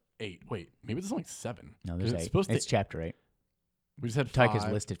 Or 8. Wait, maybe there's only 7. No, there's 8. Supposed It's to. chapter 8. We just had Taika's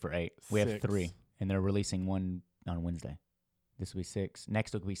 5. listed for 8. We have 6. 3, and they're releasing one on Wednesday. This will be 6.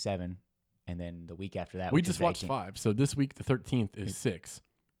 Next will be 7, and then the week after that. We which is just watched 18th. 5. So this week, the 13th, is 6.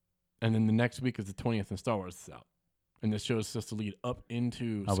 And then the next week is the 20th, and Star Wars is out. And this show is supposed to lead up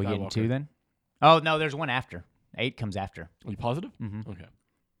into Are we getting Skywalker. 2 then? Oh no, there's one after. 8 comes after. Are you positive? Mm-hmm. Okay.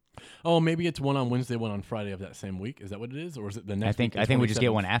 Oh, maybe it's one on Wednesday, one on Friday of that same week. Is that what it is, or is it the next? I think we just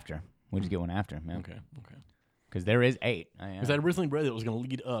get one after. We just get one after, man. Okay. Because there is 8. Because I originally read it was going to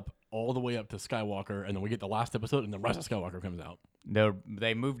lead up all the way up to Skywalker, and then we get the last episode, and the rest of Skywalker comes out.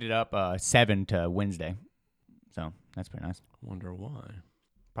 They moved it up 7 to Wednesday, so that's pretty nice. Wonder why?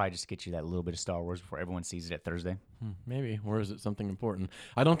 Probably just to get you that little bit of Star Wars before everyone sees it at Thursday. Maybe, or is it something important?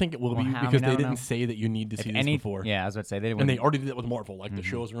 I don't think it will Well, be I because mean, I they don't didn't know. say that you need to see this before. Yeah, I was about to say they And they already did that with Marvel. Like the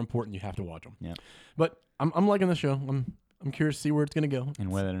shows are important, you have to watch them. Yeah. But I'm liking the show. I'm curious to see where it's going to go.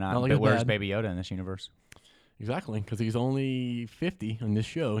 and whether or not, Not like but it's where's bad. Baby Yoda in this universe? Exactly, because he's only 50 on this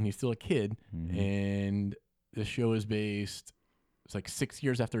show, and he's still a kid. Mhm. And this show is based. It's like 6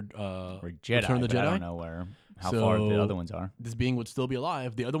 years after Or Jedi? Return of the but I Jedi. don't know how far the So- other ones are. This being would still be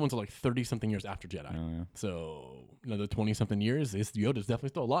alive. The other ones are like 30-something years after Jedi. Oh, yeah. So another 20-something years. Yoda's definitely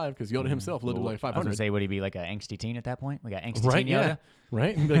still alive because Yoda himself lived to like I was gonna 500. say, would he be like an angsty teen at that point? We got angsty Right? teen Yeah. Yoda.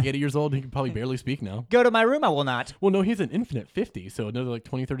 Right? He'd be like 80 years old. He can probably barely speak now. Go to my room. I will not. Well, no, he's an infinite 50. So another like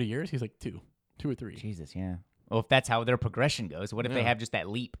 20, 30 years, he's like 2 or 3. Jesus, yeah. Well, if that's how their progression goes, what if they Yeah. have just that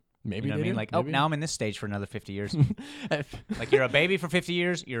leap? Maybe You know what I they mean? do. Like, oh, Maybe. now I'm in this stage for another 50 years. Like, you're a baby for 50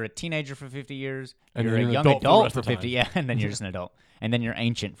 years, you're a teenager for 50 years, And you're then a you're an young adult for the adult rest for of the 50, yeah, and then you're just an adult. And then you're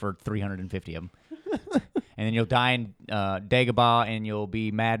ancient for 350 of them. And then you'll die in Dagobah, and you'll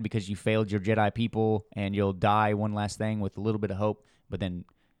be mad because you failed your Jedi people, and you'll die one last thing with a little bit of hope, but then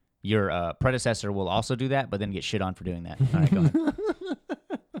your predecessor will also do that, but then get shit on for doing that. All right, go ahead.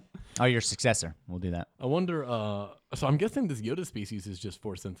 Oh, your successor will do that. I wonder. So I'm guessing this Yoda species is just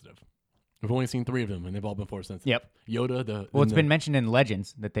force sensitive. We've only seen 3 of them, and they've all been force sensitive. Yep. Yoda. Well, it's been mentioned in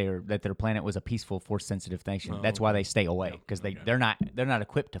Legends that their planet was a peaceful, force-sensitive nation. That's why they stay away because they're not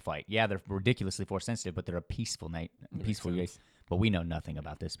equipped to fight. Yeah, they're ridiculously force-sensitive, but they're a peaceful peaceful race. But we know nothing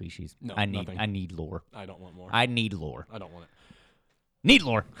about this species. No, I need nothing. I need lore. I don't want more. I need lore. I don't want it. Need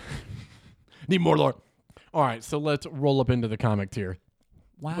lore. Need more lore. All right, so let's roll up into the comic tier.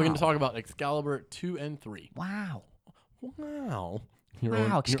 Wow. We're going to talk about Excalibur 2 and 3. Wow. Wow.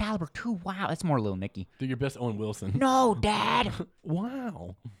 Wow. Excalibur 2. Wow. That's more Little Nicky. Do your best Owen Wilson. No, Dad.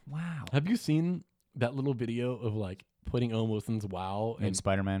 Wow. Wow. Have you seen that little video of like putting Owen Wilson's wow And and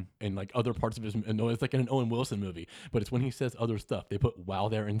Spider-Man. like other parts of his? No, it's like in an Owen Wilson movie, but it's when he says other stuff. They put wow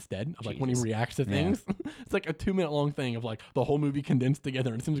there instead of like when he Jesus. reacts to Yeah. things. It's like a 2-minute long thing of like the whole movie condensed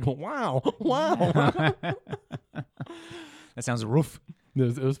together, and it seems to go wow, wow. That sounds rough.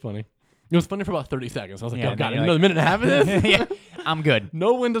 It was funny. It was funny for about 30 seconds. I was like, Yeah, oh and god, then you're another minute and a half of this. Yeah. I'm good.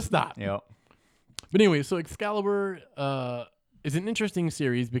 Know when to stop. Yep. But anyway, so Excalibur is an interesting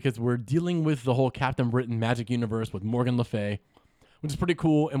series because we're dealing with the whole Captain Britain magic universe with Morgan Le Fay, which is pretty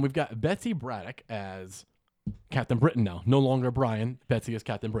cool. And we've got Betsy Braddock as Captain Britain now. No longer Brian. Betsy is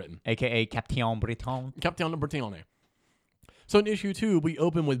Captain Britain. AKA Captain Breton. Captain Britannia. So in issue 2, we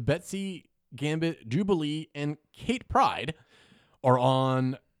open with Betsy, Gambit, Jubilee, and Kate Pride are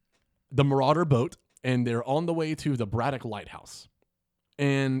on the Marauder boat, and they're on the way to the Braddock Lighthouse.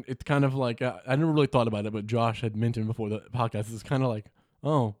 And it's kind of like, I never really thought about it, but Josh had mentioned before the podcast, it's kind of like,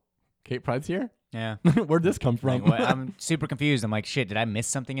 oh, Kate Pride's here? Yeah. Where'd this come from? Like, I'm super confused. I'm like, shit, did I miss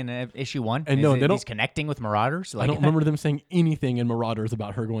something in issue 1? And no, they don't- He's connecting with Marauders? Like, I don't remember them saying anything in Marauders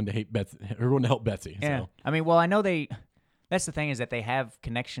about her going to hate Betsy, her going to help Betsy. Yeah. So. I mean, well, I know that's the thing is that they have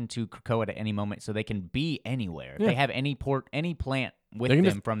connection to Krakoa at any moment, so they can be anywhere. Yeah. They have any plant with They can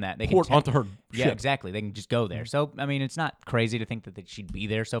them just from that. They Port can onto her Yeah, ship. exactly. They can just go there. So, I mean, it's not crazy to think that she'd be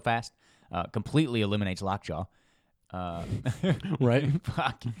there so fast. Completely eliminates Lockjaw. Right?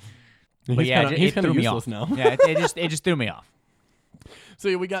 Fuck. He's But yeah, kinda, it he's threw kind of me useless off. now. Yeah, it just threw me off. So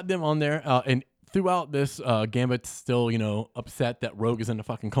yeah, we got them on there, and throughout this, Gambit's still, upset that Rogue is in a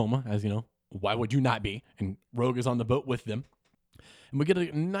fucking coma, as you know. Why would you not be? And Rogue is on the boat with them. And we get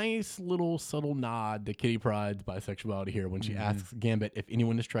a nice little subtle nod to Kitty Pryde's bisexuality here when she asks Gambit if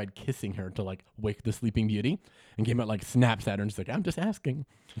anyone has tried kissing her to like wake the Sleeping Beauty. And Gambit like snaps at her and she's like, I'm just asking.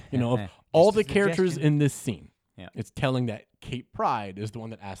 Of all Just the a characters suggestion. in this scene, Yeah. it's telling that Kate Pryde is the one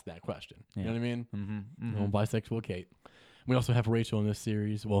that asked that question. You know what I mean? Mm-hmm. Bisexual Kate. We also have Rachel in this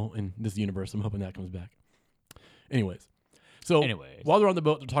series. Well, in this universe, I'm hoping that comes back. Anyways. While they're on the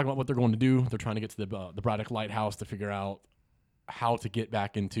boat, they're talking about what they're going to do. They're trying to get to the Braddock Lighthouse to figure out how to get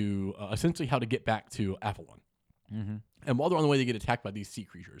back into, essentially how to get back to Avalon. Mm-hmm. And while they're on the way, they get attacked by these sea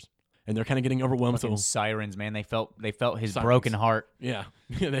creatures. And they're kind of getting overwhelmed. Fucking So sirens, man. They felt his Sirens. broken heart. yeah,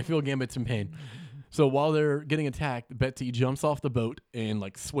 they feel Gambit's in pain. So while they're getting attacked, Betsy jumps off the boat and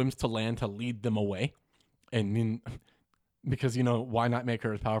like swims to land to lead them away. And then, because why not make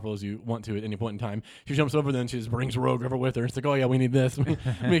her as powerful as you want to at any point in time? She jumps over, then she just brings Rogue over with her. It's like, oh yeah, we need this. Let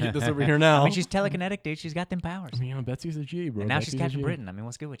me get this over here now. I mean, she's telekinetic, dude. She's got them powers. I mean, Betsy's a G, bro. And now Betsy's she's a Captain G. Britain. I mean,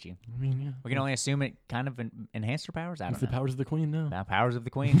 what's good with you? I mean, yeah. We can only assume it kind of enhanced her powers. I It's don't the know. powers of the Queen now. Now, powers of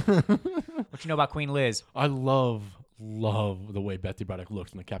the Queen. What you know about Queen Liz? I love the way Betsy Braddock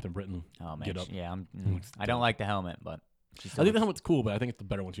looks in the Captain Britain Oh man, get up. yeah. looks I don't like the helmet, but she's I think the helmet's cool, but I think it's the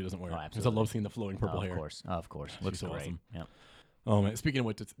better one she doesn't wear. Oh, Because I absolutely. love seeing the flowing purple hair. Of course, looks so great. awesome. Yep. Oh man, speaking of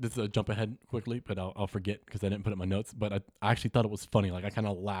which, this is a jump ahead quickly, but I'll forget because I didn't put it in my notes. But I actually thought it was funny. Like I kind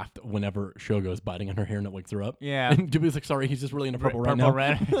of laughed whenever Shogo's biting on her hair and it wakes her up. Yeah. And Jubilee's like, sorry, he's just really into purple right Purple now.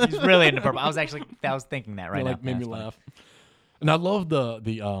 red. He's really into purple. I was thinking that right It now. like made Yeah, me it's funny. laugh. And I love the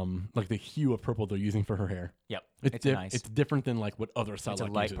like the hue of purple they're using for her hair. Yep. It's nice. It's different than like what other It's Psylocke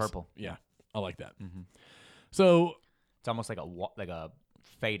a light uses. purple. Yeah, I like that. Mhm. So It's almost like a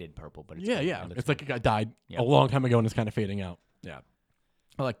faded purple, but it's yeah, good. yeah, It looks it's like it got dyed Yep. a long time ago and it's kind of fading out. Yeah,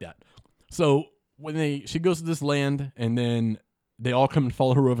 I like that. So when she goes to this land and then they all come and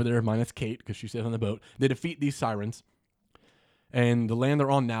follow her over there, minus Kate because she stays on the boat. They defeat these sirens, and the land they're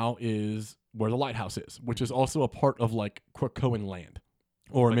on now is where the lighthouse is, which is also a part of like Krakoan land,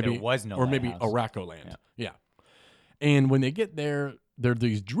 or But maybe there was no or maybe lighthouse. Araco land. Yeah. And when they get there are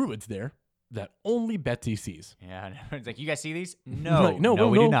these druids there that only Betsy sees. Yeah, I know. It's like, you guys see these? No, Like, no,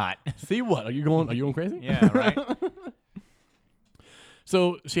 we no. do not. See what? Are you going crazy? Yeah, right.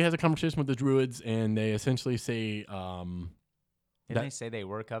 So she has a conversation with the druids, and they essentially say, Didn't they say they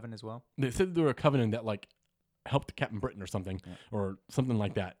were a coven as well? they said they were a covenant that like helped Captain Britain or something, Yeah. or something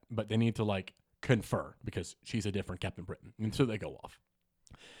like that. But they need to like confer because she's a different Captain Britain, and so they go off.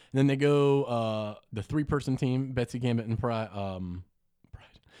 And then they go the 3-person team, Betsy, Gambit, and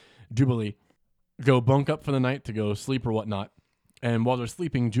Jubilee, go bunk up for the night to go sleep or whatnot. And while they're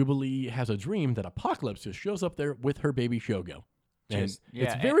sleeping, Jubilee has a dream that Apocalypse just shows up there with her baby Shogo. And Just-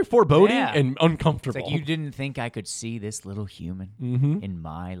 yeah, it's very foreboding yeah. and It's uncomfortable. like, you didn't think I could see this little human Mm-hmm. in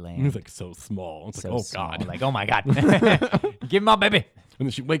my land. He's like so small. It's So like, oh small. God. Like, oh my God. Give him my baby. And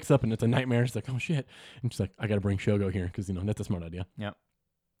then she wakes up and it's a nightmare. She's like, oh shit. And she's like, I got to bring Shogo here because, that's a smart idea. Yep.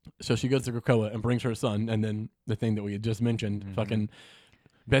 So she goes to Krakoa and brings her son. And then the thing that we had just mentioned, Mm-hmm. fucking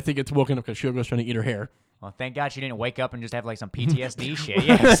Betsy gets woken up because Shogo's trying to eat her hair. Well, thank God she didn't wake up and just have like some PTSD shit.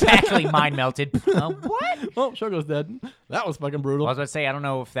 Yeah, exactly. Mind melted. What? Oh, Shogo's dead. That was fucking brutal. Well, I was about to say, I don't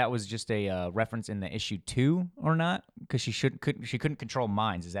know if that was just a reference in the issue 2 or not, because she couldn't control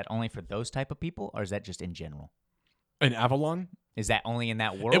minds. Is that only for those type of people, or is that just in general? In Avalon, Is that only in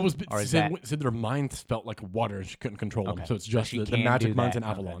that world? it was or is said, that said their minds felt like water and she couldn't control them. Okay. So it's So just she the can magic do minds that. in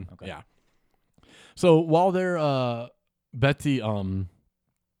Okay. Avalon. Okay. Yeah. So while they're Betsy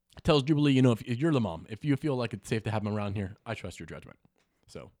tells Jubilee, if you're the mom, if you feel like it's safe to have him around here, I trust your judgment.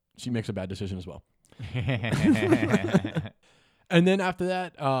 So she makes a bad decision as well. And then after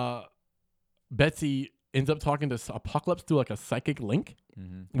that, Betsy ends up talking to Apocalypse through like a psychic link.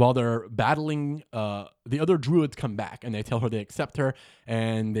 Mm-hmm. While they're battling, the other druids come back and they tell her they accept her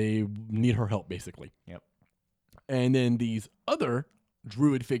and they need her help, basically. Yep. And then these other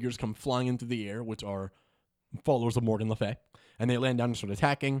druid figures come flying into the air, which are followers of Morgan Le Fay, and they land down and start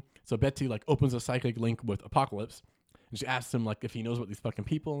attacking. So Betsy like opens a psychic link with Apocalypse, and she asks him like if he knows about these fucking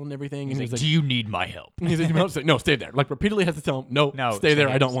people and everything. He's And like, he's do you need my help? like, he's like, no, stay there. Like repeatedly has to tell him, no, No, stay there.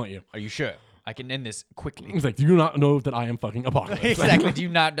 stay I don't there. want you. Are you sure? I can end this quickly. He's like, do you not know that I am fucking Apocalypse? Exactly. Do you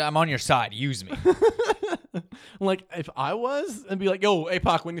not? I'm on your side. Use me. Like if I was and be like, yo,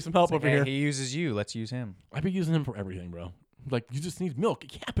 Apoc, we need some help over Hey, here. he uses you. Let's use him. I'd be using him for everything, bro. Like, you just need milk.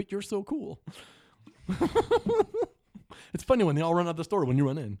 Yeah, but you're so cool. It's funny when they all run out the store when you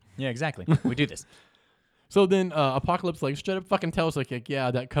run in. Yeah, exactly. We do this. So then Apocalypse, like, straight up fucking tells, like,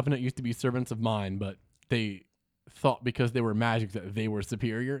 yeah, that covenant used to be servants of mine, but they thought because they were magic that they were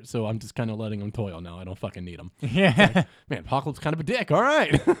superior, so I'm just kind of letting them toil now. I don't fucking need them. Yeah. Man, Apocalypse kind of a dick. All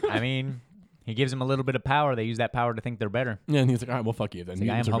right. I mean, he gives them a little bit of power. They use that power to think they're better. Yeah, and he's like, all right, well, fuck you then. It's like,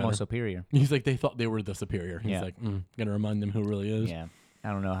 I am Mutants are homo better. superior. He's like, they thought they were the superior. He's Yeah. like, gonna remind them who really is. Yeah.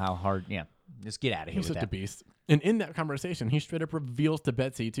 I don't know how hard. Yeah. Just get out of here He's with such a that. beast. And in that conversation, he straight up reveals to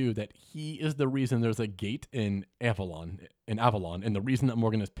Betsy, too, that he is the reason there's a gate in Avalon. And the reason that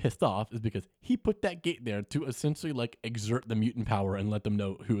Morgan is pissed off is because he put that gate there to essentially, like, exert the mutant power and let them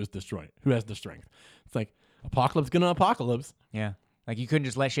know who has the strength. It's like, Apocalypse gonna Apocalypse. Yeah. Like, you couldn't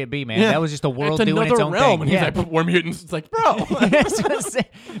just let shit be, man. Yeah. That was just the world It's doing its another own realm. thing. And he's like, we're mutants. It's like, bro. That's what I'm saying.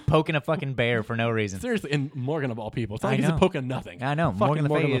 Poking a fucking bear for no reason. Seriously. And Morgan, of all people. It's not I like he's know. a poking nothing. I know. Fucking Morgan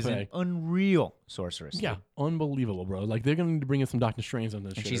Le Fay Le is an Fay. unreal sorceress. Yeah. Unbelievable, bro. Like, they're going to need to bring in some Doctor Strange on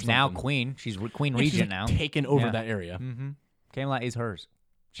this And shit. she's or now something. queen. She's queen And she's, regent like, now. taken over Yeah. that area. Mm-hmm. Camelot is hers.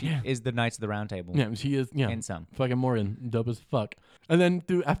 She Yeah. is the Knights of the Round Table. Yeah, she is. Yeah, And some. fucking Morgan, dope as fuck. And then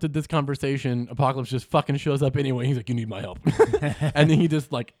after this conversation, Apocalypse just fucking shows up anyway. He's like, "You need my help," and then he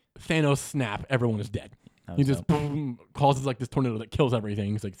just like Thanos snap. Everyone is dead. Oh, He so- just boom, causes like this tornado that kills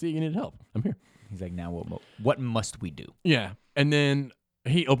everything. He's like, "See, you need help. I'm here." He's like, now what must we do? Yeah, and then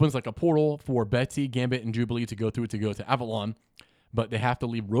he opens like a portal for Betsy, Gambit, and Jubilee to go through to go to Avalon, but they have to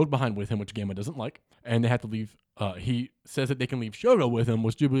leave Rogue behind with him, which Gambit doesn't like, and they have to leave. He says that they can leave Shogo with him,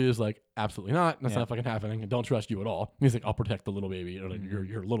 which Jubilee is like, absolutely not. That's Yeah. not fucking happening. I don't trust you at all. He's like, I'll protect the little baby. Or, like,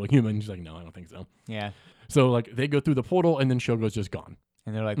 you're a little human. She's like, no, I don't think so. Yeah. So like they go through the portal, and then Shogo's just gone.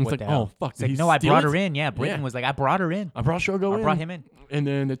 And they're like, It's what like, the hell? oh, fuck, It's did like, he no, I steal brought it? her in. Yeah, Britain Yeah. was like, I brought her in. I brought Shogo in. I brought him in. And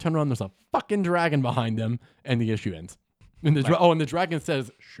then they turn around. There's a fucking dragon behind them, and the issue ends. And the and the dragon says,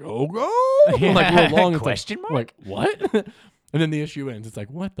 Shogo? Like real long. It's Question mark? Like what? And then the issue ends. It's like,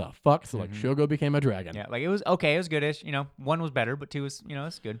 what the fuck? So like Shogo became a dragon. Yeah, like it was okay. It was goodish. You know, one was better, but two was,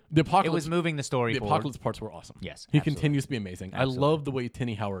 it's good. The apocalypse. It was moving the story The forward. apocalypse parts were awesome. Yes, He absolutely. continues to be amazing. Absolutely. I love the way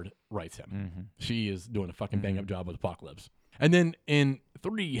Tinny Howard writes him. Mm-hmm. She is doing a fucking bang up job with Apocalypse. And then in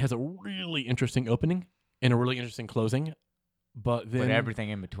 3 has a really interesting opening and a really interesting closing. But then But everything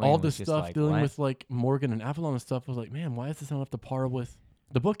in between. all the was just stuff like, dealing what? with like Morgan and Avalon and stuff was like, man, why is this not up to par with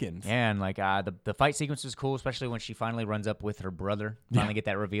the bookends. Yeah, and like the fight sequence was cool, especially when she finally runs up with her brother. Finally get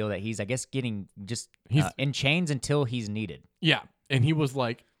that reveal that he's, I guess, getting just in chains until he's needed. Yeah, and he was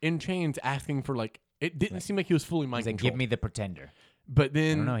like in chains, asking for like it didn't seem like he was fully mind He's like, controlled. give me the pretender. But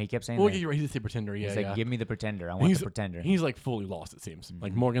then I don't know. He kept saying well, that. you're right. He did say pretender. Yeah, He's like, yeah. give me the pretender. I want the pretender. He's like fully lost. It seems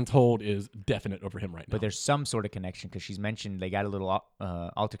like Morgan's hold is definite over him right now. But there's some sort of connection because she's mentioned they got a little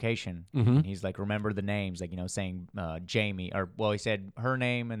altercation. Mm-hmm. And he's like, remember the names, like, saying Jamie, or well, he said her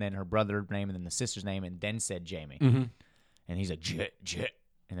name and then her brother's name and then the sister's name and then said Jamie. Mm-hmm. And he's like, Jet.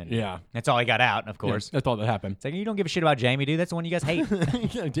 And then Yeah. that's all he got out, of Yeah, course. that's all that happened. It's like, you don't give a shit about Jamie, dude. That's the one you guys hate.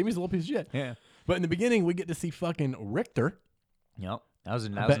 Yeah, Jamie's a little piece of shit. Yeah. But in the beginning, we get to see fucking Richter. Yep. That was a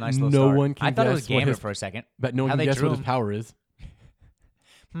bet nice little no start. one can I thought it was guess what Gambit his- for a second. But no one How can they guess drew what his him. power is.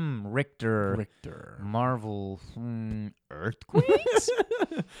 Richter. Marvel. Earthquakes?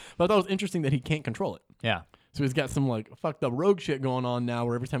 But I thought it was interesting that he can't control it. Yeah. So he's got some like fucked up rogue shit going on now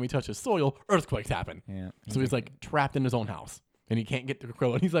where every time he touches soil, earthquakes happen. Yeah. So he's like trapped in his own house. And he can't get to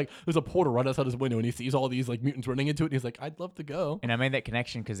Crow. And he's like, there's a portal right outside his window. And he sees all these like mutants running into it. And he's like, I'd love to go. And I made that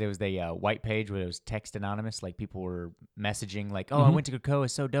connection because there was the white page where it was text anonymous. Like people were messaging like, oh, I went to Krakoa.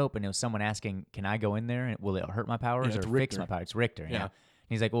 It's so dope. And it was someone asking, can I go in there? And will it hurt my powers Yeah, or it's fix Richter. my powers? It's Richter. Yeah. Yeah. And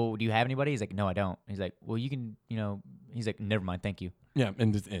he's like, well, do you have anybody? He's like, no, I don't. He's like, well, you can, he's like, never mind. Thank you. Yeah.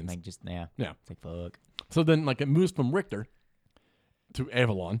 And just ends. Like, just, yeah. Yeah. It's like, fuck. So then like it moves from Richter to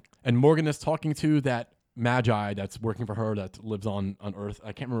Avalon. And Morgan is talking to that Magi that's working for her that lives on Earth.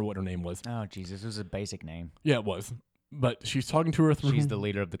 I can't remember what her name was. Oh, Jesus. This was a basic name. Yeah, it was. But she's talking to her through. She's the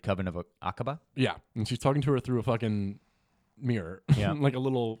leader of the Coven of Aqaba. Yeah, and she's talking to her through a fucking mirror. Yeah. like a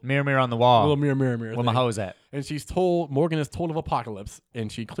little Mirror on the wall. mirror. Where my thing. hose at? And Morgan is told of Apocalypse, and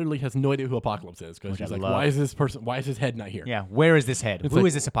she clearly has no idea who Apocalypse is because Which she's I like, love. why is his head not here? Yeah. Where is this head? It's Who like-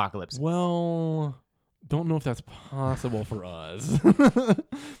 is this Apocalypse? Well, don't know if that's possible for us.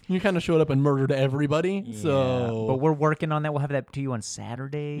 You kind of showed up and murdered everybody, so. But we're working on that. We'll have that to you on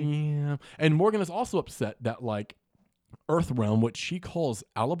Saturday. Yeah. And Morgan is also upset that like Earthrealm, which she calls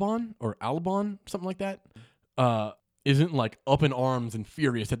Alabon, something like that, isn't like up in arms and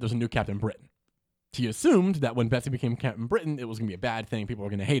furious that there's a new Captain Britain. She assumed that when Betsy became Captain Britain, it was gonna be a bad thing. People were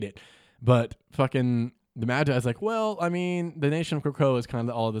gonna hate it. But fucking the Magi is like, well, I mean, the nation of Krakoa is kind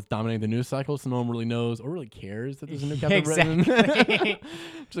of all that's dominating the news cycle, so no one really knows or really cares that there's a new Captain Britain. Exactly.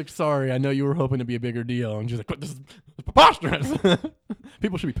 She's like, sorry, I know you were hoping to be a bigger deal. And she's like, but this is preposterous.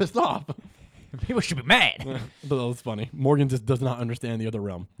 People should be pissed off. People should be mad. But that was funny. Morgan just does not understand the other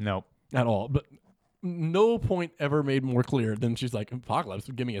realm Nope. at all. But no point ever made more clear than she's like, Apocalypse,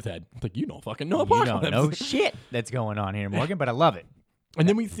 give me his head. It's like, you don't fucking know You Apocalypse. don't know shit that's going on here, Morgan, but I love it. And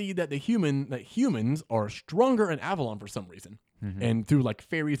then we see that humans are stronger in Avalon for some reason. Mm-hmm. And through like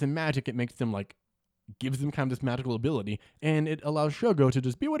fairies and magic, it makes them like, gives them kind of this magical ability. And it allows Shogo to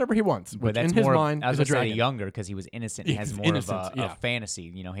just be whatever he wants, But which that's in his more, mind I was is a gonna say dragon. younger because he was innocent. He has He's more innocent, of yeah. a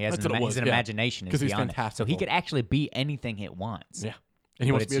fantasy. He has That's what it was, he's an yeah. imagination. 'Cause Is he's beyond it. So he fantastical. could actually be anything he wants. Yeah. And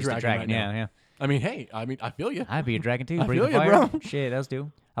he But wants to it's be a just dragon, right Yeah, now. yeah. I mean, hey, I feel you. I'd be a dragon too. I Breathe feel the ya, fire. bro. Shit, those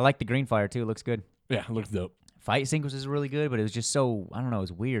do. I like the green fire too. It looks good. Yeah, it looks dope. Fight sequence is really good, but it was just so, I don't know, it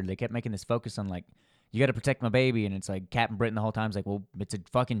was weird. They kept making this focus on like, you got to protect my baby, and it's like Captain Britain the whole time. It's like, well, it's a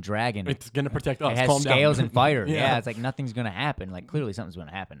fucking dragon. It's going to protect us. It has Calm scales down. and fire. Yeah. Yeah, it's like nothing's gonna happen. Like clearly something's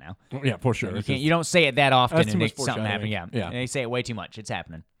gonna happen now. Yeah, for sure. You It's can't. just- You don't say it that often, That's too and much it's something happening. Yeah, foreshadowing. Yeah. And they say it way too much. It's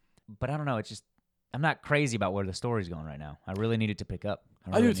happening. But I don't know. It's just I'm not crazy about where the story's going right now. I really need it to pick up.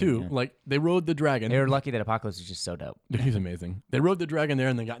 I really do too. need it, yeah. Like, they rode the dragon. They were lucky that Apocalypse is just so dope. Dude, he's amazing. They rode the dragon there,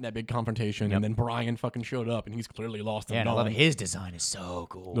 and they got in that big confrontation, Yep. and then Brian fucking showed up, and he's clearly lost and Yeah, and I love gone. it. His design is so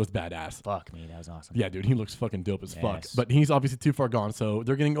cool. It was badass. Fuck me, that was awesome. Yeah, dude, he looks fucking dope as fuck. Yes. But he's obviously too far gone, so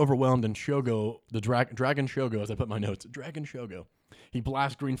they're getting overwhelmed, and Shogo, the dragon Shogo, as I put in my notes, Dragon Shogo, he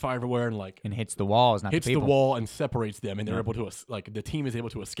blasts green fire everywhere and, like, And hits the walls, not hits the the people. wall and separates them, and they're Yep. able to, like, the team is able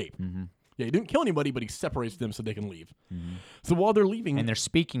to escape. Mm-hmm. Yeah, he didn't kill anybody, but he separates them so they can leave. So while they're leaving, And they're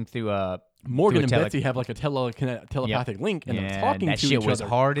speaking through Morgan through a and Betsy have, like, a telepathic link, and yeah, they're talking that to shit each was other.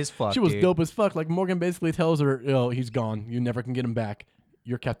 hard as fuck. She was dude. dope as fuck. Like, Morgan basically tells her, "Oh, he's gone. You never can get him back.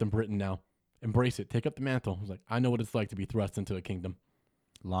 You're Captain Britain now. Embrace it. Take up the mantle." I was like, I know what it's like to be thrust into a kingdom.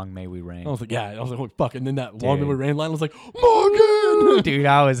 Long may we reign. I was like, yeah. I was like, holy fuck. And then that long Dude. memory rain line was like, Morgan! Dude,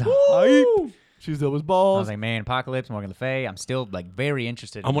 I was hyped. Woo! She's dope as I balls. was like, man, Apocalypse, Morgan Le Fay. I'm still like very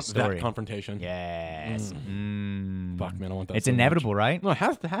interested I in want the story. that confrontation. Yes. Fuck, man. I want that It's so much. inevitable, right? No, it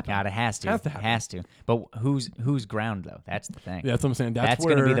has to happen. God, it has to. Has to happen. It has to. But who's ground though? That's the thing. Yeah, that's what I'm saying. That's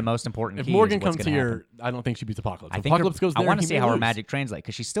going to be where- the most important If key. Morgan is what's comes gonna here, happen. I don't think she beats Apocalypse. I If think Apocalypse goes there, I want to he see may how her lose. magic translates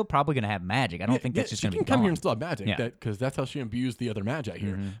because she's still probably going to have magic. I don't think that's just she going to can be come gone. here and still have magic. Yeah. Because that's how she imbues the other magi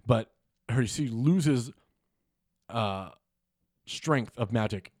here. Mhm. But she loses strength of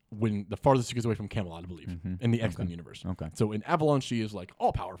magic when the farthest she gets away from Camelot, I believe, in the X-Men universe. Okay. So in Avalon, she is like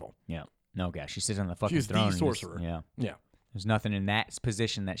all powerful. Yeah. No, gosh, she sits on the fucking She's throne. the sorcerer. Yeah. Yeah. There's nothing in that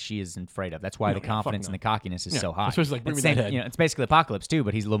position that she isn't afraid of. That's why the fuck confidence no. and the cockiness is Yeah, so high. especially like, bring It's me that same- head. You know, it's basically Apocalypse too,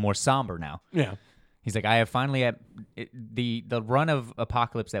 but he's a little more somber now. Yeah. He's like, I have finally the run of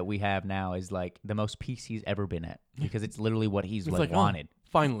Apocalypse that we have now is like the most peace he's ever been at because it's literally what he's It's like like, wanted.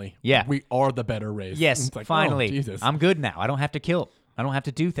 Finally. Yeah. We are the better race. Yes, It's like, finally. Oh, Jesus. I'm good now. I don't have to kill. I don't have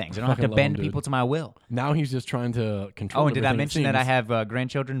to do things. I don't have fucking to love him, bend dude. people to my will. Now he's just trying to control. Oh, and did I everything, it mention that I seems. have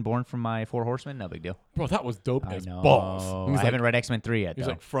grandchildren born from my 4 horsemen? No big deal. Bro, that was dope I as know. balls. And I he's like, haven't read X-Men 3 yet, He's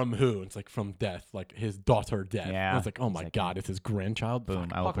though. like, from who? It's like, from death. Like, his daughter, death. Yeah. And it's like, oh It's my like, God, it's his grandchild? Boom.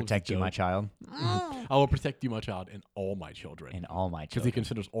 Fuck, I will Apocalypse protect is you, my dope. child, I will protect you, my child, and all my children. and all my Because he children.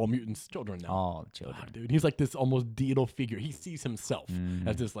 considers all mutants children now. All children. Fuck, dude. He's like this almost deital figure. He sees himself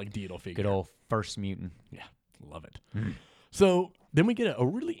as this like deital figure. Good old first mutant. Yeah, love it. So then we get a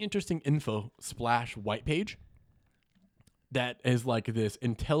really interesting info splash white page that is like this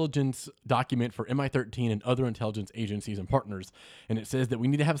intelligence document for MI13 and other intelligence agencies and partners. And it says that we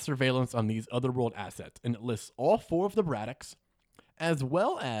need to have surveillance on these otherworld assets. And it lists all 4 of the Braddocks, as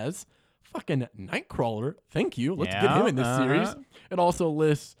well as fucking Nightcrawler. Thank you. Let's get him in this series. It also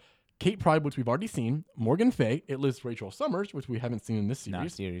lists Kate Pryde, which we've already seen, Morgan Fay. It lists Rachel Summers, which we haven't seen in this Not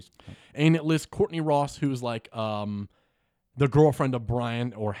series. series. And it lists Courtney Ross, who's like the girlfriend of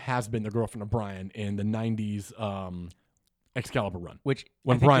Brian, or has been the girlfriend of Brian in the 90s Excalibur run. Which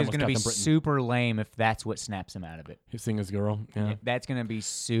When I think Brian is was going to be Captain Britain. super lame if that's what snaps him out of it. His singers girl. Yeah. That's going to be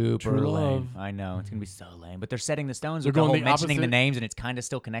super True lame. love. I know. It's going to be so lame. But they're setting the stones They're with the going whole the mentioning the opposite. names, and it's kind of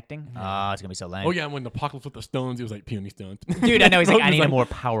still connecting. Oh, it's going to be so lame. Oh, yeah. And when the Apocalypse with the stones, he was like, puny stones. Dude, I know. He's like, I He's need like, a more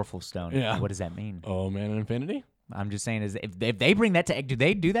powerful stone. Yeah. What does that mean? Oh, Man in Infinity? I'm just saying, is if they bring that to, do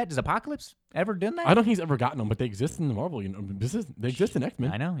they do that? Does Apocalypse ever done that? I don't think he's ever gotten them, but they exist in the Marvel universe. They exist in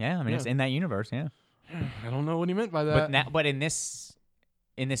X-Men. I know. Yeah. I mean, it's Yeah. in that universe. Yeah. I don't know what he meant by that. But in this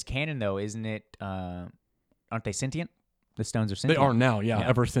canon though, isn't it? Aren't they sentient? The stones are They sentient. are now, yeah. Yeah.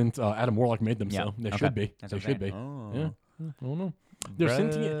 Ever since Adam Warlock made them, Yeah. so they Okay. should be. That's They what I'm should be. saying. Oh. Yeah. I don't know. They're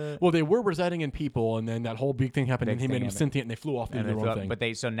sentient. Well, they were residing in people, and then that whole big thing happened, and Big he thing made them happened. sentient, and they flew off and And did they their own thought-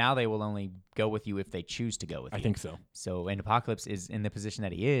 thing. but so now they will only go with you if they choose to go with you. I think so. So. And Apocalypse is in the position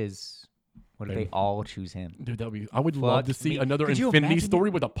that he is. What if They- they all choose him? Dude, that would be. I would love to Fuck see me. another Could you Infinity imagine story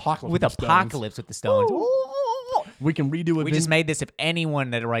with Apocalypse. With the stones. Apocalypse with the stones. We can redo it. We just made this. If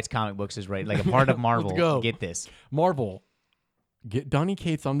anyone that writes comic books is right, like a part of Marvel, go. get this. Marvel. Get Donny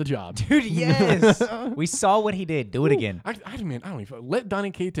Cates on the job. Dude, yes. We saw what he did. Do it again. I mean, I don't even let Donny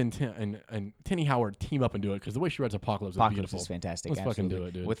Cates and Tenny Howard team up and do it, because the way she writes Apocalypse is Apocalypse beautiful. is fantastic. Let's fucking do absolutely.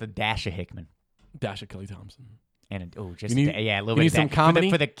 it, dude. With a dash of Hickman. Dash of Kelly Thompson. And a You need- a little you bit need of some that. comedy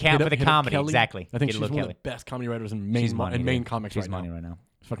for the Hit up comedy. Kelly. Exactly. I think Get a she's little one Kelly. of the best comedy writers in She's main money, in main dude. comics She's right money now. right now.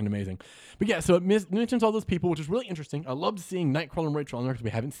 It's fucking amazing. But yeah, so it mentions all those people, which is really interesting. I loved seeing Nightcrawler and Rachel on there because we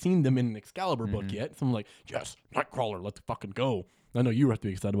haven't seen them in an Excalibur book Mm-hmm. yet. So I'm like, yes, Nightcrawler, let's fucking go. I know you have to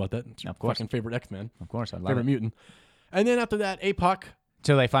be excited about that. It's your Of course. fucking favorite X-Man, Of course, I love favorite it. mutant. And then after that, APOC.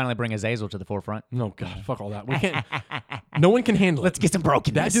 Till they finally bring Azazel to the forefront. No, God, fuck all that. We can't. No one can handle Let's it. get some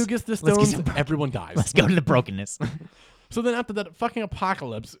brokenness. That dude gets the Let's get stones, some broken- everyone dies. Let's go to the brokenness. So then after that, fucking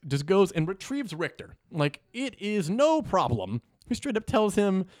Apocalypse just goes and retrieves Richter. Like, it is no problem. He straight up tells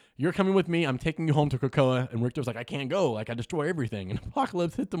him, you're coming with me. I'm taking you home to Krakoa. And Richter's like, I can't go. Like, I destroy everything. And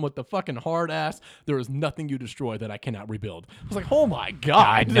Apocalypse hits him with the fucking hard ass. There is nothing you destroy that I cannot rebuild. I was like, oh my God.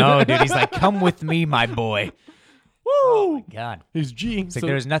 I know, dude. He's like, come with me, my boy. Woo! God. He's G. It's like, So-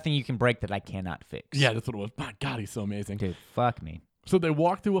 there's nothing you can break that I cannot fix. yeah, that's what it was. My God, he's so amazing. Dude, fuck me. So they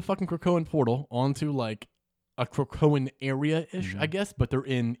walk through a fucking Krakoan portal onto, like, a Krakoan area-ish, Mm-hmm. I guess, but they're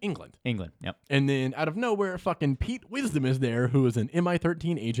in England. England. Yep. And then out of nowhere, fucking Pete Wisdom is there, who is an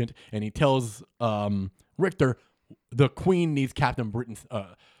MI13 agent, and he tells Richter, the Queen needs Captain Britain's.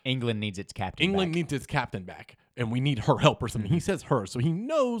 England needs its captain. England back. needs its captain back, and we need her help or something. He says her, so he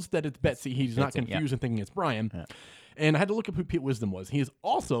knows that it's Betsy. He's not Betsy, yeah. confused and thinking it's Brian. And I had to look up who Pete Wisdom was. He is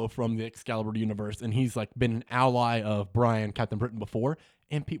also from the Excalibur universe, and he's like been an ally of Brian, Captain Britain before.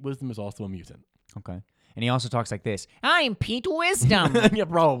 And Pete Wisdom is also a mutant. Okay. And he also talks like this. I'm Pete Wisdom. Yeah,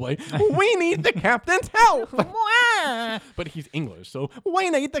 probably. We need the captain's help. But he's English, so we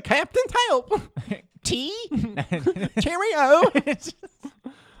need the captain's help. Tea? Cheerio.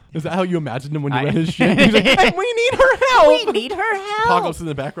 Is that how you imagined him when you read his shit? He's like, hey, we need her help. We need her help. Apocalypse in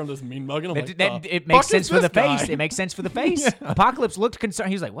the background, this mean mugging. I'm like, It makes fuck is sense for the this guy? face. It makes sense for the face. Apocalypse looked concerned.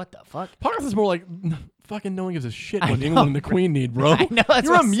 He was like, what the fuck? Apocalypse is more like fucking no one gives a shit I what know, England and the Queen need, bro. I know, that's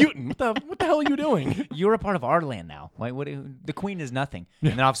You're what a I'm mutant. What the hell are you doing? You're a part of our land now. Like, the queen is nothing.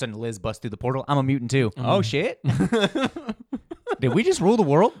 And then all of a sudden Liz busts through the portal. I'm a mutant too. Oh, shit. Did we just rule the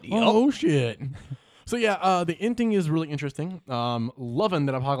world? Oh shit. So yeah, the ending is really interesting. Loving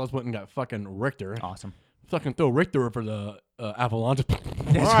that Apocalypse went and got fucking Richter. Awesome. Fucking throw Richter for the avalanche. All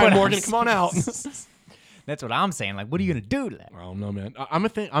what right, I'm Morgan, come on out. That's what I'm saying. Like, what are you gonna do to that? I don't know, man.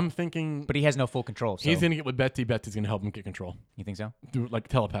 I'm thinking But he has no full control. So. he's gonna get with Betsy. Betsy's gonna help him get control. You think so? Do like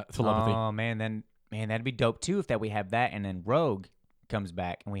telepathy. Oh man, that'd be dope too if that we have that, and then Rogue comes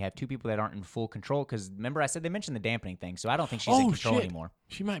back, and we have two people that aren't in full control. Because remember, I said they mentioned the dampening thing, so I don't think she's in control anymore.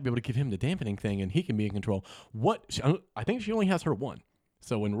 She might be able to give him the dampening thing, and he can be in control. I think she only has her one.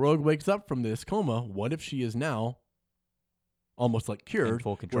 So when Rogue wakes up from this coma, what if she is now almost like cured,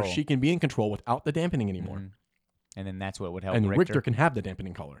 full control. where she can be in control without the dampening anymore? Mhm. And then that's what would help And Richter. Richter can have the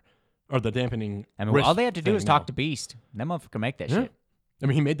dampening color, or the dampening. I mean, wrist all they have to do thing is talk now. to Beast. That motherfucker can make that Yeah. shit. I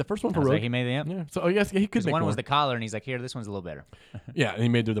mean, he made the first one for I was like, Rogue. he made the Yeah. So I guess he could Because make one more. was the collar, and he's like, here, this one's a little better. Yeah, and he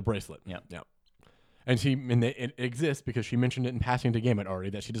made her the bracelet. Yep. Yeah. And it exists because she mentioned it in passing to Gambit already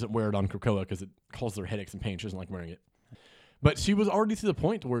that she doesn't wear it on Krakoa because it causes her headaches and pain. She doesn't like wearing it. But she was already to the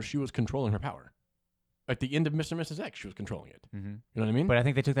point where she was controlling her power. At the end of Mr. and Mrs. X, she was controlling it. Mm-hmm. You know what I mean? But I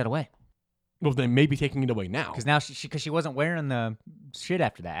think they took that away. Well, they may be taking it away now. Because now she wasn't wearing the shit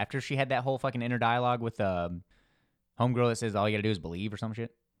after that. After she had that whole fucking inner dialogue with homegirl that says all you gotta do is believe or some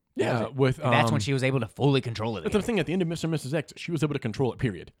shit. Yeah, with And that's when she was able to fully control it. That's what I'm saying. At the end of Mr. and Mrs. X, she was able to control it.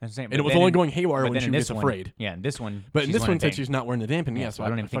 Period. That's what I'm saying. And But it was then only in- going haywire but when then she in was this one- afraid. Yeah, in this one. But in she's this one wearing said a she's not wearing the dampening. Yeah, so I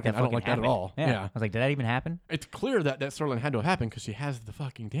don't even think that I don't fucking like that at happened. all. Yeah. I was like, did that even happen? It's clear that storyline had to happen because she has the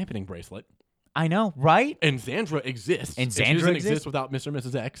fucking dampening bracelet. I know, right? And Xandra exists. And she Xandra doesn't exists? exist without Mr. and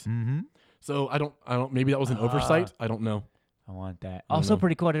Mrs. X. Mm-hmm. So I don't. Maybe that was an oversight. I don't know. I want that. don't Also know.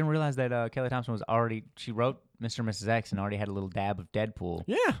 pretty cool. I didn't realize that Kelly Thompson was already. She wrote Mr. and Mrs. X and already had a little dab of Deadpool.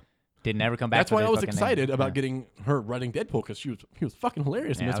 Yeah, Didn't ever come back. that's for why the I was fucking excited name. about Yeah. getting her writing Deadpool because he was fucking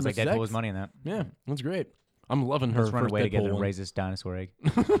hilarious. in Yeah, I Mr. was like, and Mrs. Deadpool X. was money in that. Yeah, that's great. I'm loving her Let's run first away together Deadpool and one. raise this dinosaur egg.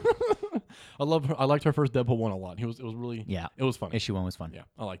 I love her. I liked her first Deadpool one a lot. It was really Yeah. It was funny. Issue 1 was fun. Yeah,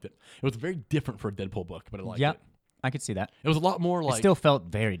 I liked it. It was very different for a Deadpool book, but I liked Yep. it. I could see that. It was a lot more It like still felt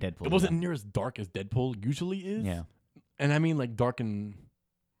very Deadpool. it wasn't near as dark as Deadpool usually is. Yeah. And I mean like dark and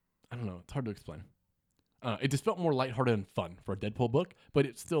I don't know. It's hard to explain. It just felt more lighthearted and fun for a Deadpool book, but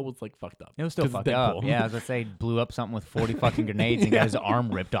it still was like fucked up. It was still 'Cause it's fucked up. Deadpool. Yeah, I was gonna say blew up something with 40 fucking grenades and got his arm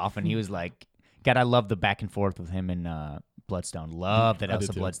ripped off, and he was like, God, I love the back and forth with him and Bloodstone. Love that I did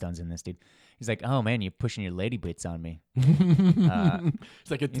Elsa too. Bloodstone's in this, dude. He's like, oh man, you're pushing your lady bits on me. It's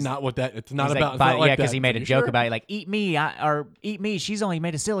like it's not what that. It's not He's about. like, it's not like yeah, because that. he made Are a you joke sure? about it, like, eat me, or eat me. She's only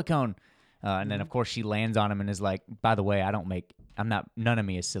made of silicone. And then of course she lands on him and is like, by the way, none of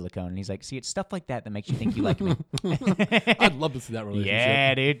me is silicone. And he's like, see, it's stuff like that makes you think you like me. I'd love to see that relationship.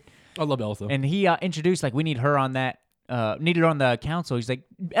 Yeah, dude. I love Elsa. And he introduced like we need her on that. Need her on the council. He's like,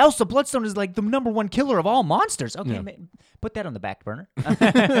 Elsa Bloodstone is like the #1 killer of all monsters. Okay, Yeah. put that on the back burner.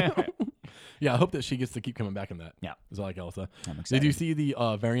 Yeah, I hope that she gets to keep coming back in that. Yeah. Is I like Elsa. I'm Did excited. you see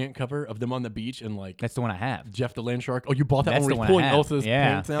the variant cover of them on the beach and like That's the one I have. Jeff the Land Shark? Oh, you bought that That's one the where one he's I pulling have. Elsa's Yeah,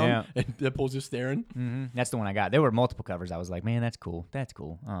 pants down yeah. and Deadpool's just staring? Hmm. That's the one I got. There were multiple covers. I was like, man, that's cool. That's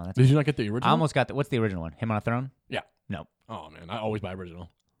cool. Oh, that's. Did you not get the original? I almost got the. What's the original one? Him on a throne? Yeah. No. Oh man, I always buy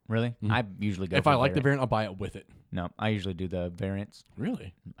original. Really? I usually go. If for I like the variant. variant, I'll buy it with it. No, I usually do the variants.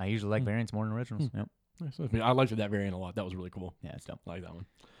 Really? I usually like variants more than originals. Yep. Nice. I mean, I liked that variant a lot. That was really cool. Yeah, it's dope. I like that one.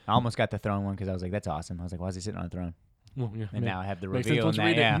 I almost got the throne one because I was like, that's awesome. I was like, why is he sitting on a throne? Well, yeah, And man. now I have the Makes reveal. sense once and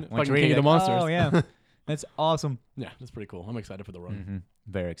you that, read it. yeah. Fucking Once you King read of it, the like, Monsters. oh yeah, that's awesome. Yeah, that's pretty cool. I'm excited for the run. Mm-hmm.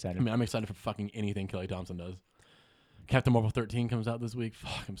 Very I excited. mean, I'm excited for fucking anything Kelly Thompson does. Captain Marvel 13 comes out this week.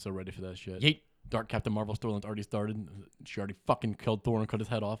 Fuck, I'm so ready for that shit. Yeet. Dark Captain Marvel storyline's already started. She already fucking killed Thor and cut his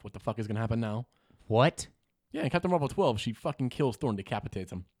head off. What the fuck is gonna happen now? What? Yeah, in Captain Marvel 12, she fucking kills Thor and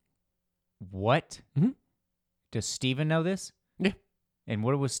decapitates him. What? Mhm. Does Steven know this? Yeah. And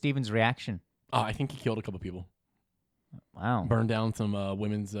what was Steven's reaction? I think he killed a couple people. Wow. Burned down some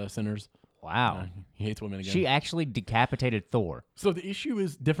women's centers. Wow. He hates women again. She actually decapitated Thor. So the issue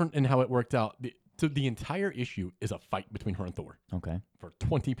is different in how it worked out. The entire issue is a fight between her and Thor Okay. for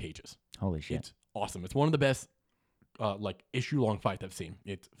 20 pages. Holy shit. It's awesome. It's one of the best like issue-long fights I've seen.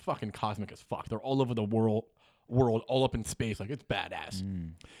 It's fucking cosmic as fuck. They're all over the world, all up in space. Like, it's badass.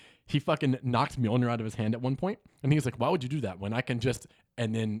 He fucking knocks Mjolnir out of his hand at one point, and he's like, why would you do that when I can just...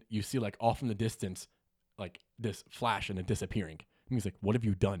 And then you see, like, off in the distance, like, this flash and it disappearing. And he's like, what have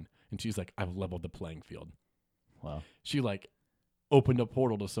you done? And she's like, I've leveled the playing field. Wow. She, like, opened a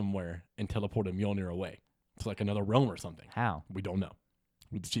portal to somewhere and teleported Mjolnir away. It's like another realm or something. How? We don't know.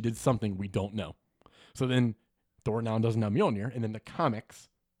 She did something we don't know. So then Thor now doesn't have Mjolnir, and then the comics,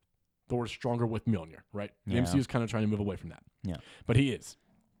 Thor's stronger with Mjolnir, right? The Yeah. MCU's kind of trying to move away from that. Yeah. But he is.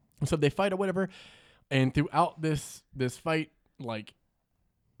 So they fight or whatever, and throughout this fight, like,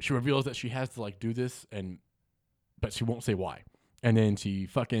 she reveals that she has to like do this, but she won't say why. And then she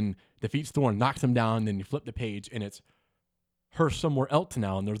fucking defeats Thor and knocks him down. And then you flip the page and it's her somewhere else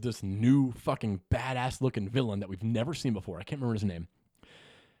now. And there's this new fucking badass looking villain that we've never seen before. I can't remember his name.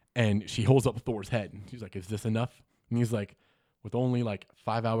 And she holds up Thor's head. She's like, is this enough? And he's like, with only like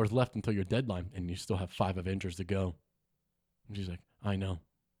 5 hours left until your deadline, and you still have 5 Avengers to go. And she's like, I know.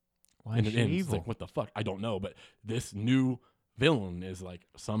 Why And is it she ends. It's evil? like, what the fuck? I don't know. But this new villain is like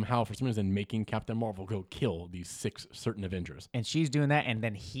somehow, for some reason, making Captain Marvel go kill these 6 certain Avengers. And she's doing that, and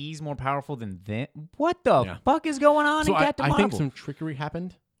then he's more powerful than them. What the Yeah. fuck is going on So in Captain I Marvel? think some trickery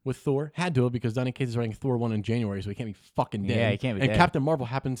happened with Thor. Had to have, because Donny Cates is writing Thor 1 in January, so he can't be fucking dead. Yeah, he can't be and dead. Captain Marvel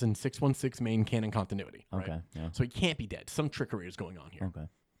happens in 616 main canon continuity. Right? Okay, yeah. So he can't be dead. Some trickery is going on here. Okay.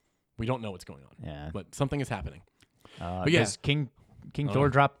 We don't know what's going on. Yeah. But something is happening. But yeah. does King Thor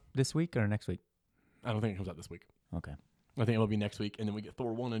drop this week or next week? I don't think it comes out this week. Okay. I think it'll be next week, and then we get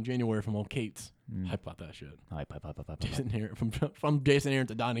Thor 1 in January from old Cates. Hype about that shit. Hype. Jason Aaron, from Jason Aaron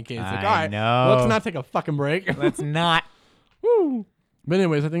to Donny Cates. Like, I all right, know. let's not take a fucking break. Let's not. Woo. But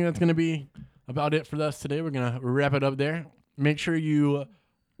anyways, I think that's going to be about it for us today. We're going to wrap it up there. Make sure you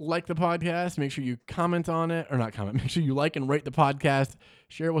like the podcast. Make sure you comment on it. Or not comment. Make sure you like and rate the podcast.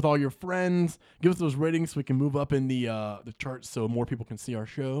 Share it with all your friends. Give us those ratings so we can move up in the charts so more people can see our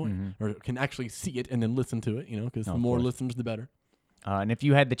show or can actually see it and then listen to it, because the of more course. listeners, the better. And if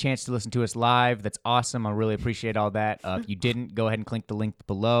you had the chance to listen to us live, that's awesome. I really appreciate all that. If you didn't, go ahead and click the link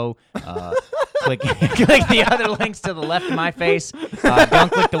below. Click the other links to the left of my face.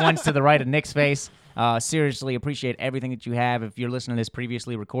 Don't click the ones to the right of Nick's face. Seriously, appreciate everything that you have. If you're listening to this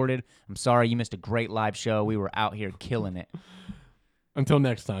previously recorded, I'm sorry you missed a great live show. We were out here killing it. Until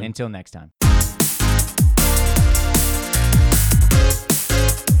next time. Until next time.